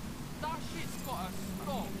 That shit's gotta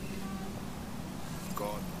stop.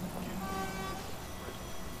 God.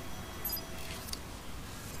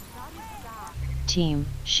 Team.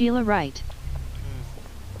 Sheila Wright.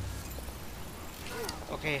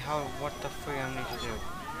 Okay, what the fuck I need to do?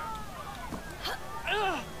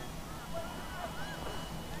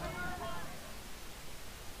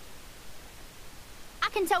 I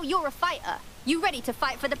can tell you're a fighter. You ready to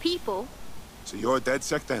fight for the people? So you're a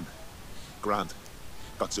DedSec then? Grand.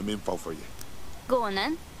 Got some info for you. Go on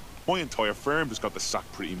then. My entire firm has got the sack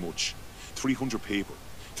pretty much. 300 people.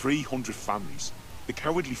 300 families. The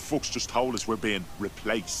cowardly fucks just told us we're being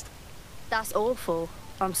replaced. That's awful.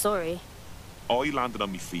 I'm sorry. I landed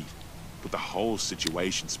on my feet, but the whole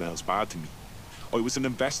situation smells bad to me. I was an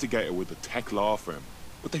investigator with a tech law firm,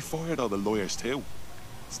 but they fired all the lawyers too.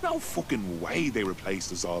 There's no fucking way they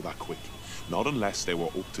replaced us all that quick. Not unless they were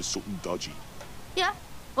up to something dodgy. Yeah,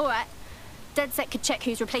 all right. DedSec could check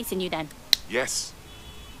who's replacing you then. Yes.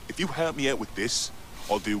 If you help me out with this,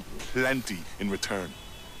 I'll do plenty in return.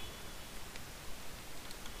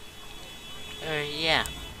 Ja.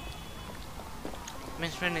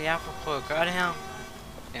 Mens jeg får prøve at gøre det her.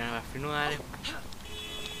 Eller i hvert fald finde ud af det.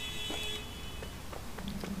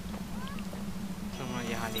 Så må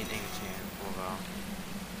jeg have lige en enkelt ting at prøve at gøre.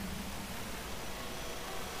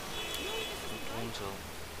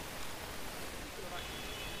 Drontid.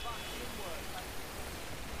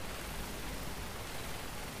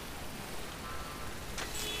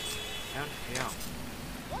 And yeah.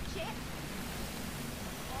 Watch it.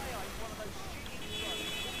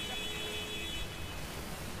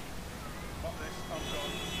 Got this, I'm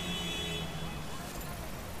gone.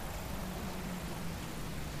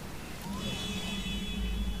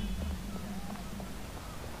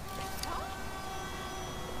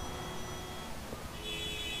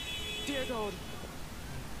 Dear God.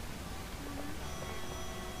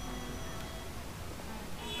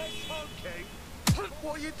 Hey, Smokey!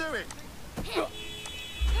 What are you doing?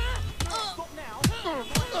 Stop now!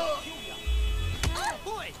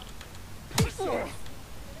 Boy! Piss off!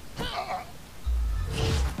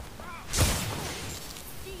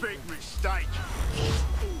 Big mistake!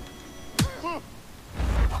 Human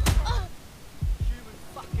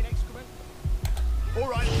fucking excrement!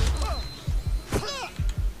 Alright!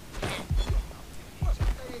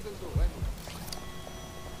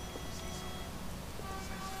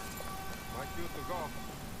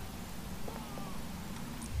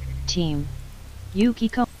 Team.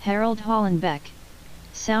 Yukiko, Harold Hollenbeck.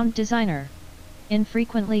 Sound designer.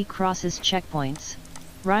 Infrequently crosses checkpoints.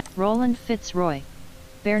 Roland Fitzroy.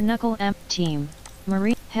 Bare Knuckle M. Team.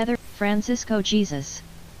 Marie, Heather, Francisco Jesus.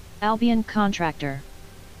 Albion contractor.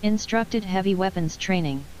 Instructed heavy weapons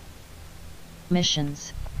training.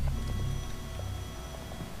 Missions.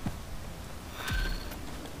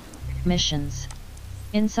 Missions.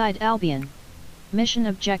 Inside Albion. Mission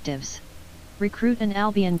objectives. Recruit an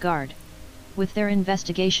Albion guard. With their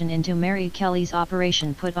investigation into Mary Kelly's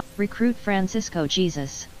operation put on. Recruit Francisco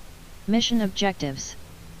Jesus. Mission objectives.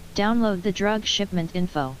 Download the drug shipment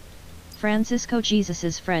info. Francisco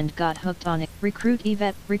Jesus's friend got hooked on it. Recruit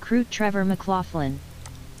Yvette. Recruit Trevor McLaughlin.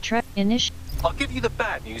 I'll give you the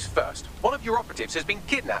bad news first. One of your operatives has been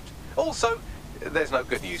kidnapped. Also, there's no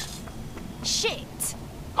good news. Shit!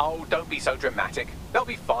 Oh, don't be so dramatic. They'll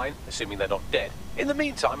be fine, assuming they're not dead. In the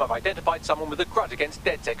meantime, I've identified someone with a grudge against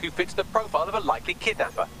DedSec who fits the profile of a likely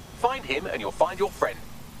kidnapper. Find him and you'll find your friend.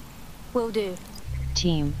 Will do.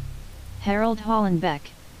 Team. Harold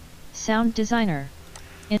Hollenbeck. Sound designer.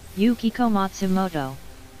 Yukiko Matsumoto.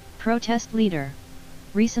 Protest leader.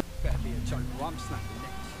 Recent. Better be a joke or I'm snapping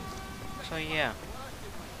next. So yeah.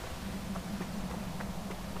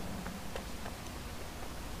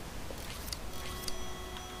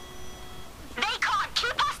 They can't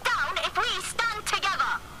keep us down if we stand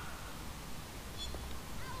together.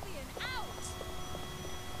 Albion out.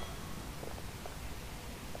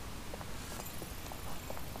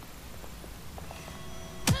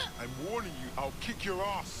 I'm warning you, I'll kick your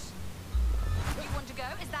ass. You want to go?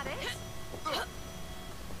 Is that it?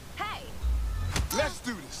 Hey. Let's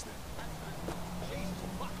do this then.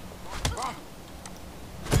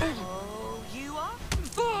 Oh, you are?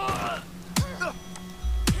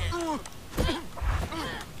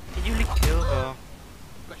 Did you really kill her?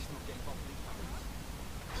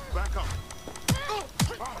 Back up.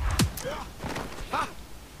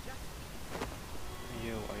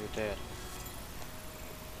 Are you dead?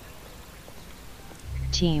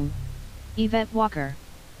 Team. Yvette Walker.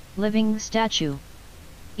 Living statue.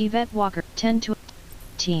 Yvette Walker. 10 to.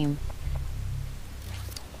 Team.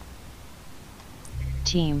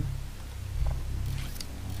 Team.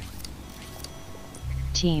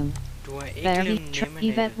 Team.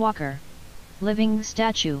 Yvette Walker. Living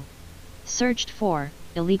statue. Searched for,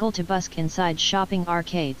 illegal to busk inside shopping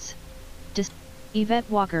arcades. Yvette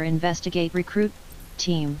Walker investigate recruit.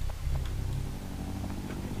 Team.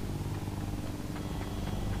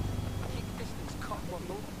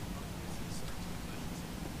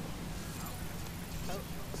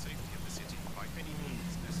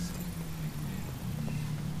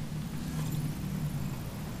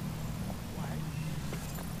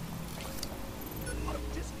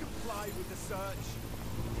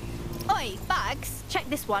 Oi, Bags, check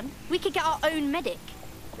this one. We could get our own medic.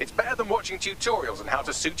 It's better than watching tutorials on how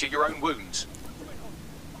to suture your own wounds.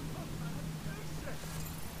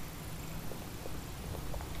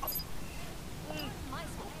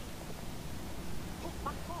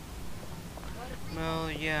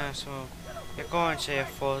 Well, yeah, so you're going to say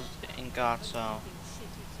for in God, so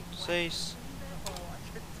 6.